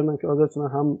نمی‌کردم که آزاد شدم،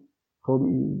 هم خب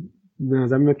به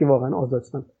نظر میاد که واقعا آزاد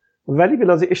شدم. ولی به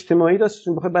لحاظ اجتماعی راستش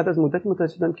بخوام بعد از مدت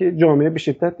متوجه شدم که جامعه به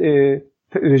شدت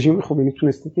رژیم خمینی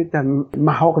تونسته که در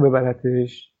محاق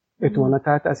ببرتش، احتمالاً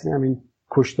تحت تاثیر همین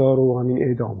کشتار و همین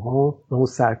اعدام ها و اون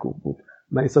سرکوب بود.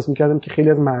 من احساس می‌کردم که خیلی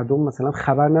از مردم مثلا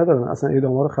خبر ندارن، اصلا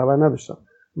اعدام‌ها رو خبر نداشتن.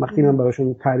 وقتی من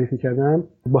براشون تعریف می‌کردم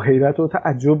با حیرت و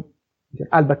تعجب،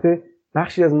 البته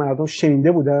بخشی از مردم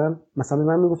شنیده بودن، مثلا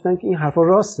من میگفتن که این حرفا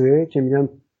راسته که میگن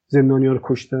زندانی‌ها رو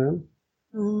کشتن.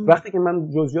 وقتی که من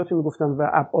جزئیات میگفتم و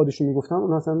ابعادش میگفتم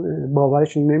اون اصلا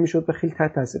باورشون نمیشد و خیلی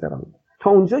تحت تاثیر قرار گرفت. تا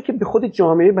اونجا که به خود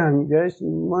جامعه برمیگشت،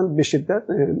 من به شدت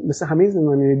مثل همه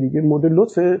زندانیای دیگه مورد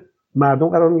لطف مردم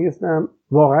قرار میگرفتم.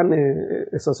 واقعا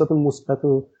احساسات مثبت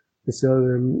و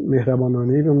بسیار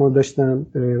مهربانانه‌ای به ما داشتن.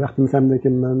 وقتی میفهمیدن که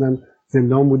منم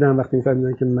زندان بودم، وقتی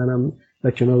میفهمیدن که منم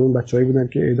در کنار اون بچه‌ای بودم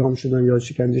که اعدام شدن یا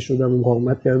شکنجه شدن و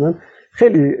مقاومت کردن،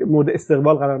 خیلی مورد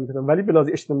استقبال قرار می‌گرفتم. ولی به لحاظ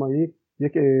اجتماعی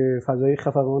یک فضای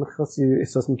خفقان خاصی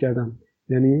احساس می‌کردم.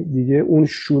 یعنی دیگه اون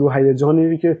شور و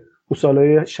هیجانی که اون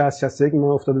سال‌های 60-61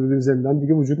 ما افتاده بودیم زندان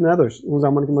دیگه وجود نداشت. اون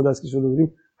زمانی که ما دستگیر شده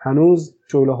بودیم هنوز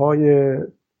شعله‌های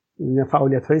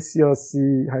فعالیت‌های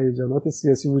سیاسی، هیجانات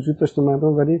سیاسی وجود داشت و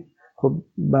مردم، ولی خب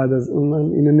بعد از اون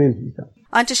من اینو نمی‌دیدم.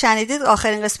 آنچه شنیدید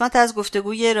آخرین قسمت از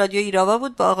گفتگوی رادیو ایراوا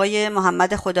بود با آقای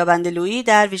محمد خدابندلویی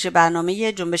در ویژه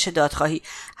برنامه جنبش دادخواهی.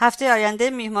 هفته آینده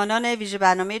میهمانان ویژه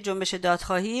برنامه جنبش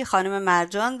دادخواهی خانم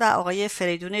مرجان و آقای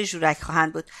فریدون ژورک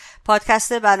خواهند بود.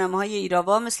 پادکست برنامه‌های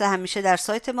ایراوا مثل همیشه در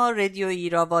سایت ما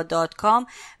radioirava.com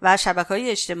و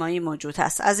شبکه‌های اجتماعی موجود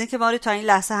هست. از اینکه ما رو تا این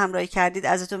لحظه همراهی کردید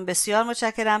ازتون بسیار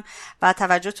متشکرم و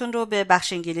توجهتون رو به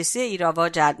بخش انگلیسی ایراوا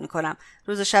جلب می‌کنم.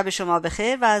 روز و شب شما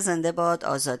بخیر و زنده باد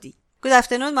آزادی. Good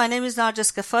afternoon, my name is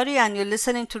Narges Ghaffari and you're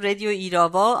listening to Radio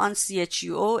Irava on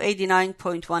CHUO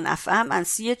 89.1 FM and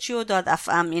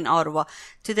CHUO.FM in Ottawa.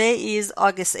 Today is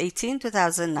August 18,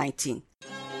 2019.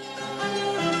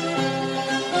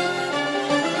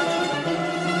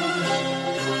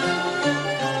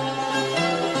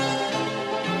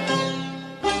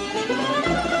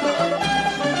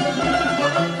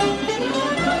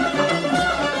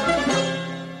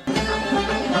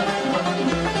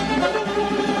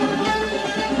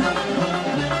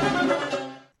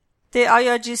 The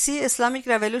IRGC Islamic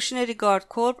Revolutionary Guard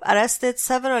Corps arrested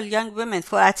several young women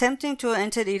for attempting to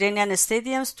enter Iranian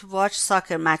stadiums to watch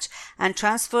soccer match and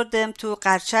transferred them to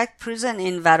Qarchak prison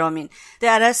in Varamin. The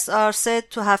arrests are said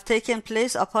to have taken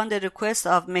place upon the request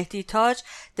of Mehdi Taj,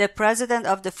 the president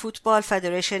of the Football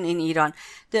Federation in Iran.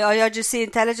 The IRGC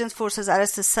intelligence forces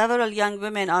arrested several young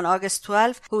women on August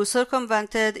 12 who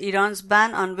circumvented Iran's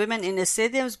ban on women in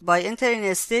stadiums by entering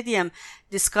a stadium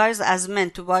disguised as men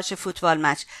to watch a football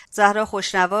match. Zahra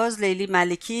Khoshnawaz, Leili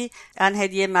Maliki, and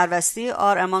Hediye Marwasti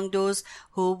are among those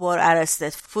who were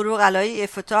arrested. Forough Alaei, a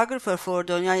photographer for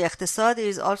Dunyai Iqtisad,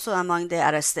 is also among the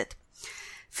arrested.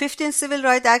 15 civil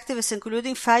rights activists,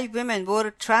 including 5 women,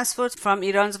 were transferred from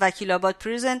Iran's Vakilabad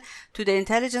prison to the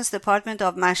intelligence department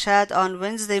of Mashhad on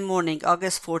Wednesday morning,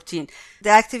 August 14. The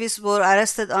activists were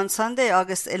arrested on Sunday,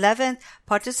 August 11th,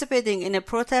 participating in a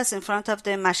protest in front of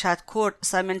the Mashhad court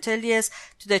simultaneous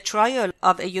to the trial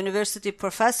of a university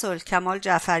professor, Kamal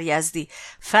Jafar Yazdi.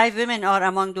 5 women are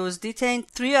among those detained.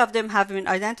 3 of them have been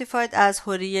identified as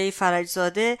Horiye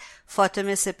Farajzadeh,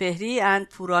 Fatemeh Sepehri, and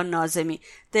Puran Nazemi.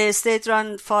 The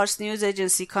state-run Fars news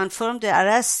agency confirmed the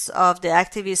arrests of the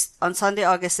activists on Sunday,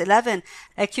 August 11,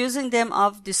 accusing them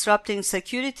of disrupting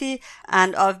security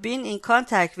and of being in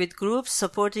contact with groups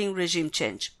supporting regime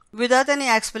change. Without any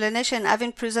explanation,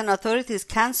 Evin prison authorities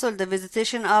cancelled the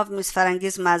visitation of Ms.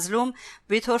 Farangiz Mazloom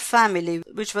with her family,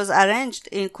 which was arranged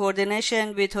in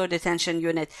coordination with her detention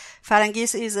unit.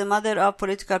 Farangiz is the mother of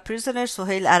political prisoner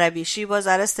Sohail Arabi. She was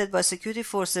arrested by security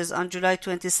forces on July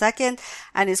 22nd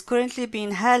and is currently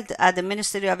being held at the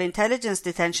Ministry of Intelligence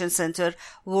Detention Center,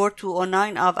 Ward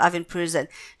 209 of Evin prison.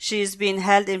 She is being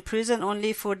held in prison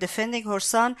only for defending her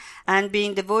son and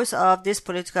being the voice of this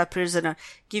political prisoner.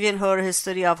 Given her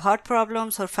history of heart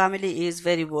problems, her family is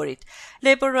very worried.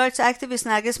 Labor rights activist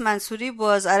Narges Mansouri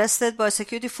was arrested by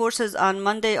security forces on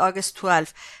Monday, August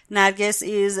 12. Narges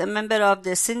is a member of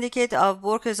the Syndicate of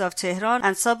Workers of Tehran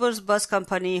and Suburbs Bus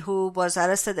Company, who was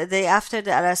arrested a day after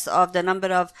the arrest of the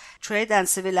number of trade and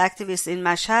civil activists in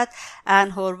Mashhad,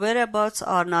 and her whereabouts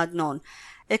are not known.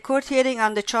 A court hearing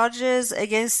on the charges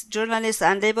against journalist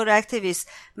and labor activist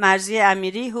Marzieh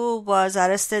Amiri, who was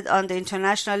arrested on the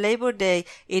International Labor Day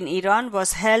in Iran,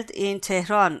 was held in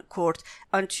Tehran court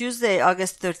on Tuesday,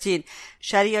 August 13.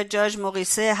 Sharia Judge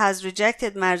Moghise has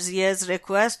rejected Marzieh's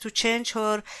request to change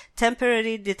her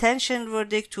temporary detention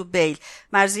verdict to bail.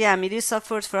 Marzieh Amiri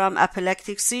suffered from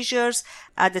epileptic seizures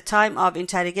at the time of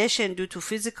interrogation due to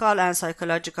physical and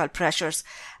psychological pressures.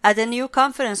 At a new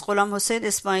conference, Ghulam Hossein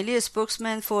Ismaili,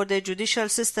 spokesman for the judicial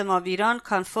system of Iran,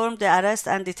 confirmed the arrest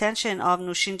and detention of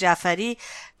Nushin Jafari,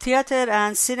 theater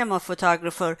and cinema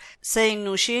photographer, saying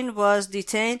Nushin was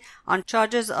detained on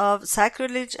charges of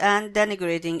sacrilege and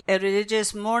denigrating a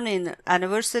religious mourning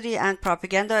anniversary and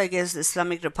propaganda against the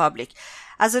Islamic Republic.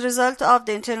 As a result of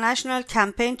the international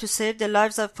campaign to save the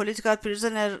lives of political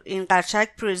prisoners in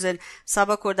Qarchak prison,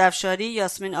 Saba Kordafshari,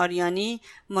 Yasmin Aryani,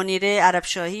 Monire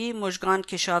Arabshahi, Mujgan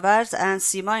Keshavarz, and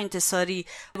Sima Intisari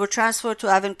were transferred to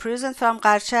Evin prison from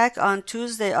Qarchak on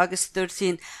Tuesday, August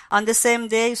 13. On the same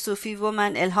day, Sufi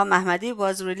woman Elham Ahmadi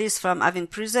was released from Evin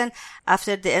prison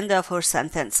after the end of her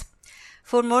sentence.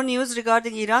 For more news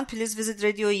regarding Iran, please visit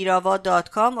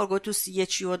radioirava.com or go to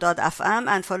chu.fm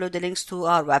and follow the links to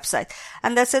our website.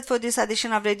 And that's it for this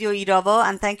edition of Radio Irava,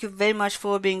 and thank you very much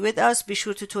for being with us. Be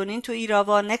sure to tune in to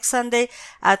Irava next Sunday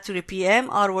at 3 p.m.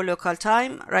 our local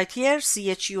time, right here,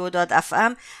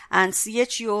 chu.fm and chu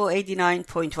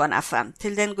 89.1 FM.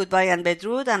 Till then, goodbye and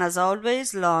bedrood, and as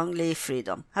always, long live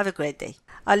freedom. Have a great day.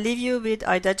 I'll leave you with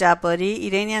Aida Jabbari,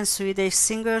 Iranian-Swedish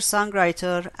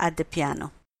singer-songwriter at the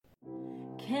piano.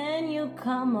 Can you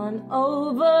come on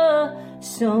over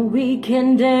so we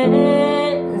can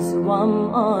dance one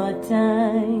more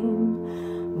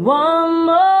time? One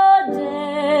more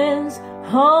dance,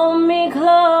 hold me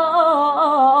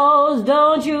close,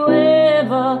 don't you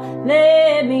ever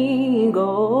let me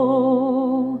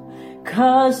go,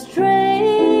 'cause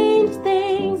strange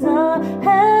things are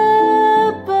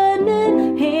happening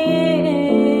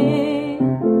here.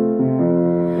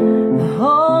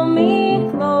 Hold me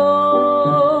close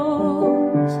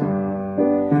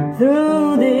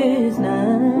through this night.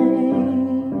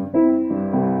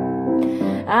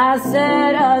 I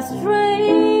said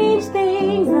strange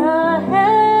things are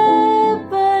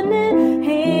happening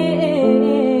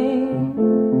here.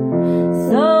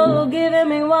 So give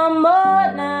me one more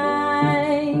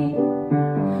night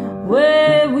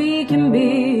where we can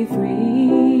be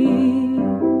free.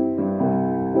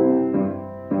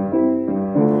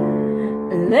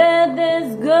 Let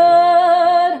this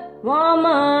good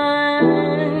woman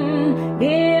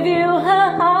give you her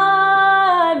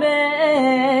heart,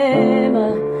 babe,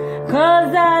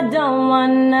 'cause I don't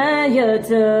want you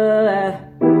to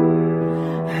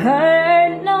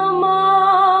hurt no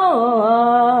more.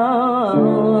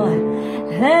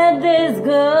 Let this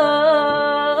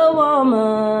good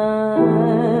woman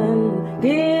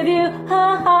give you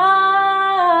her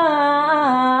heart,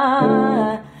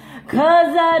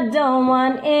 'cause I don't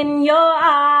want in your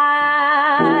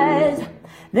eyes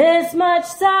this much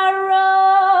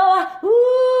sorrow.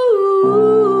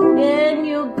 Ooh, can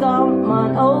you come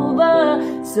on over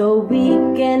so we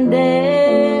can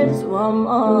dance one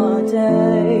more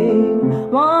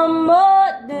time? One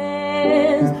more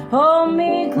dance, hold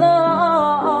me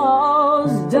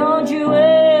close, don't you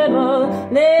ever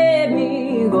let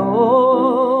me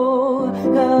go,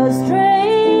 'cause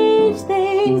strange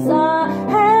things are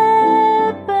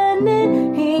happening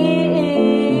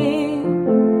here.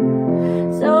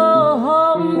 So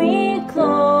hold me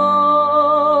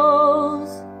close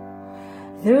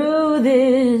through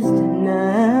this night.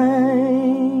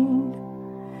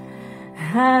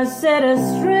 I said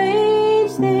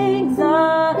strange things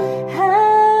are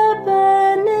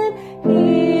happening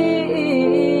here.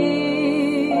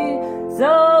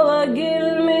 So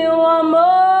give me one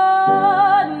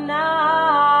more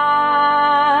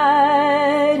night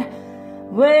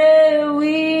where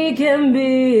we can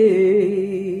be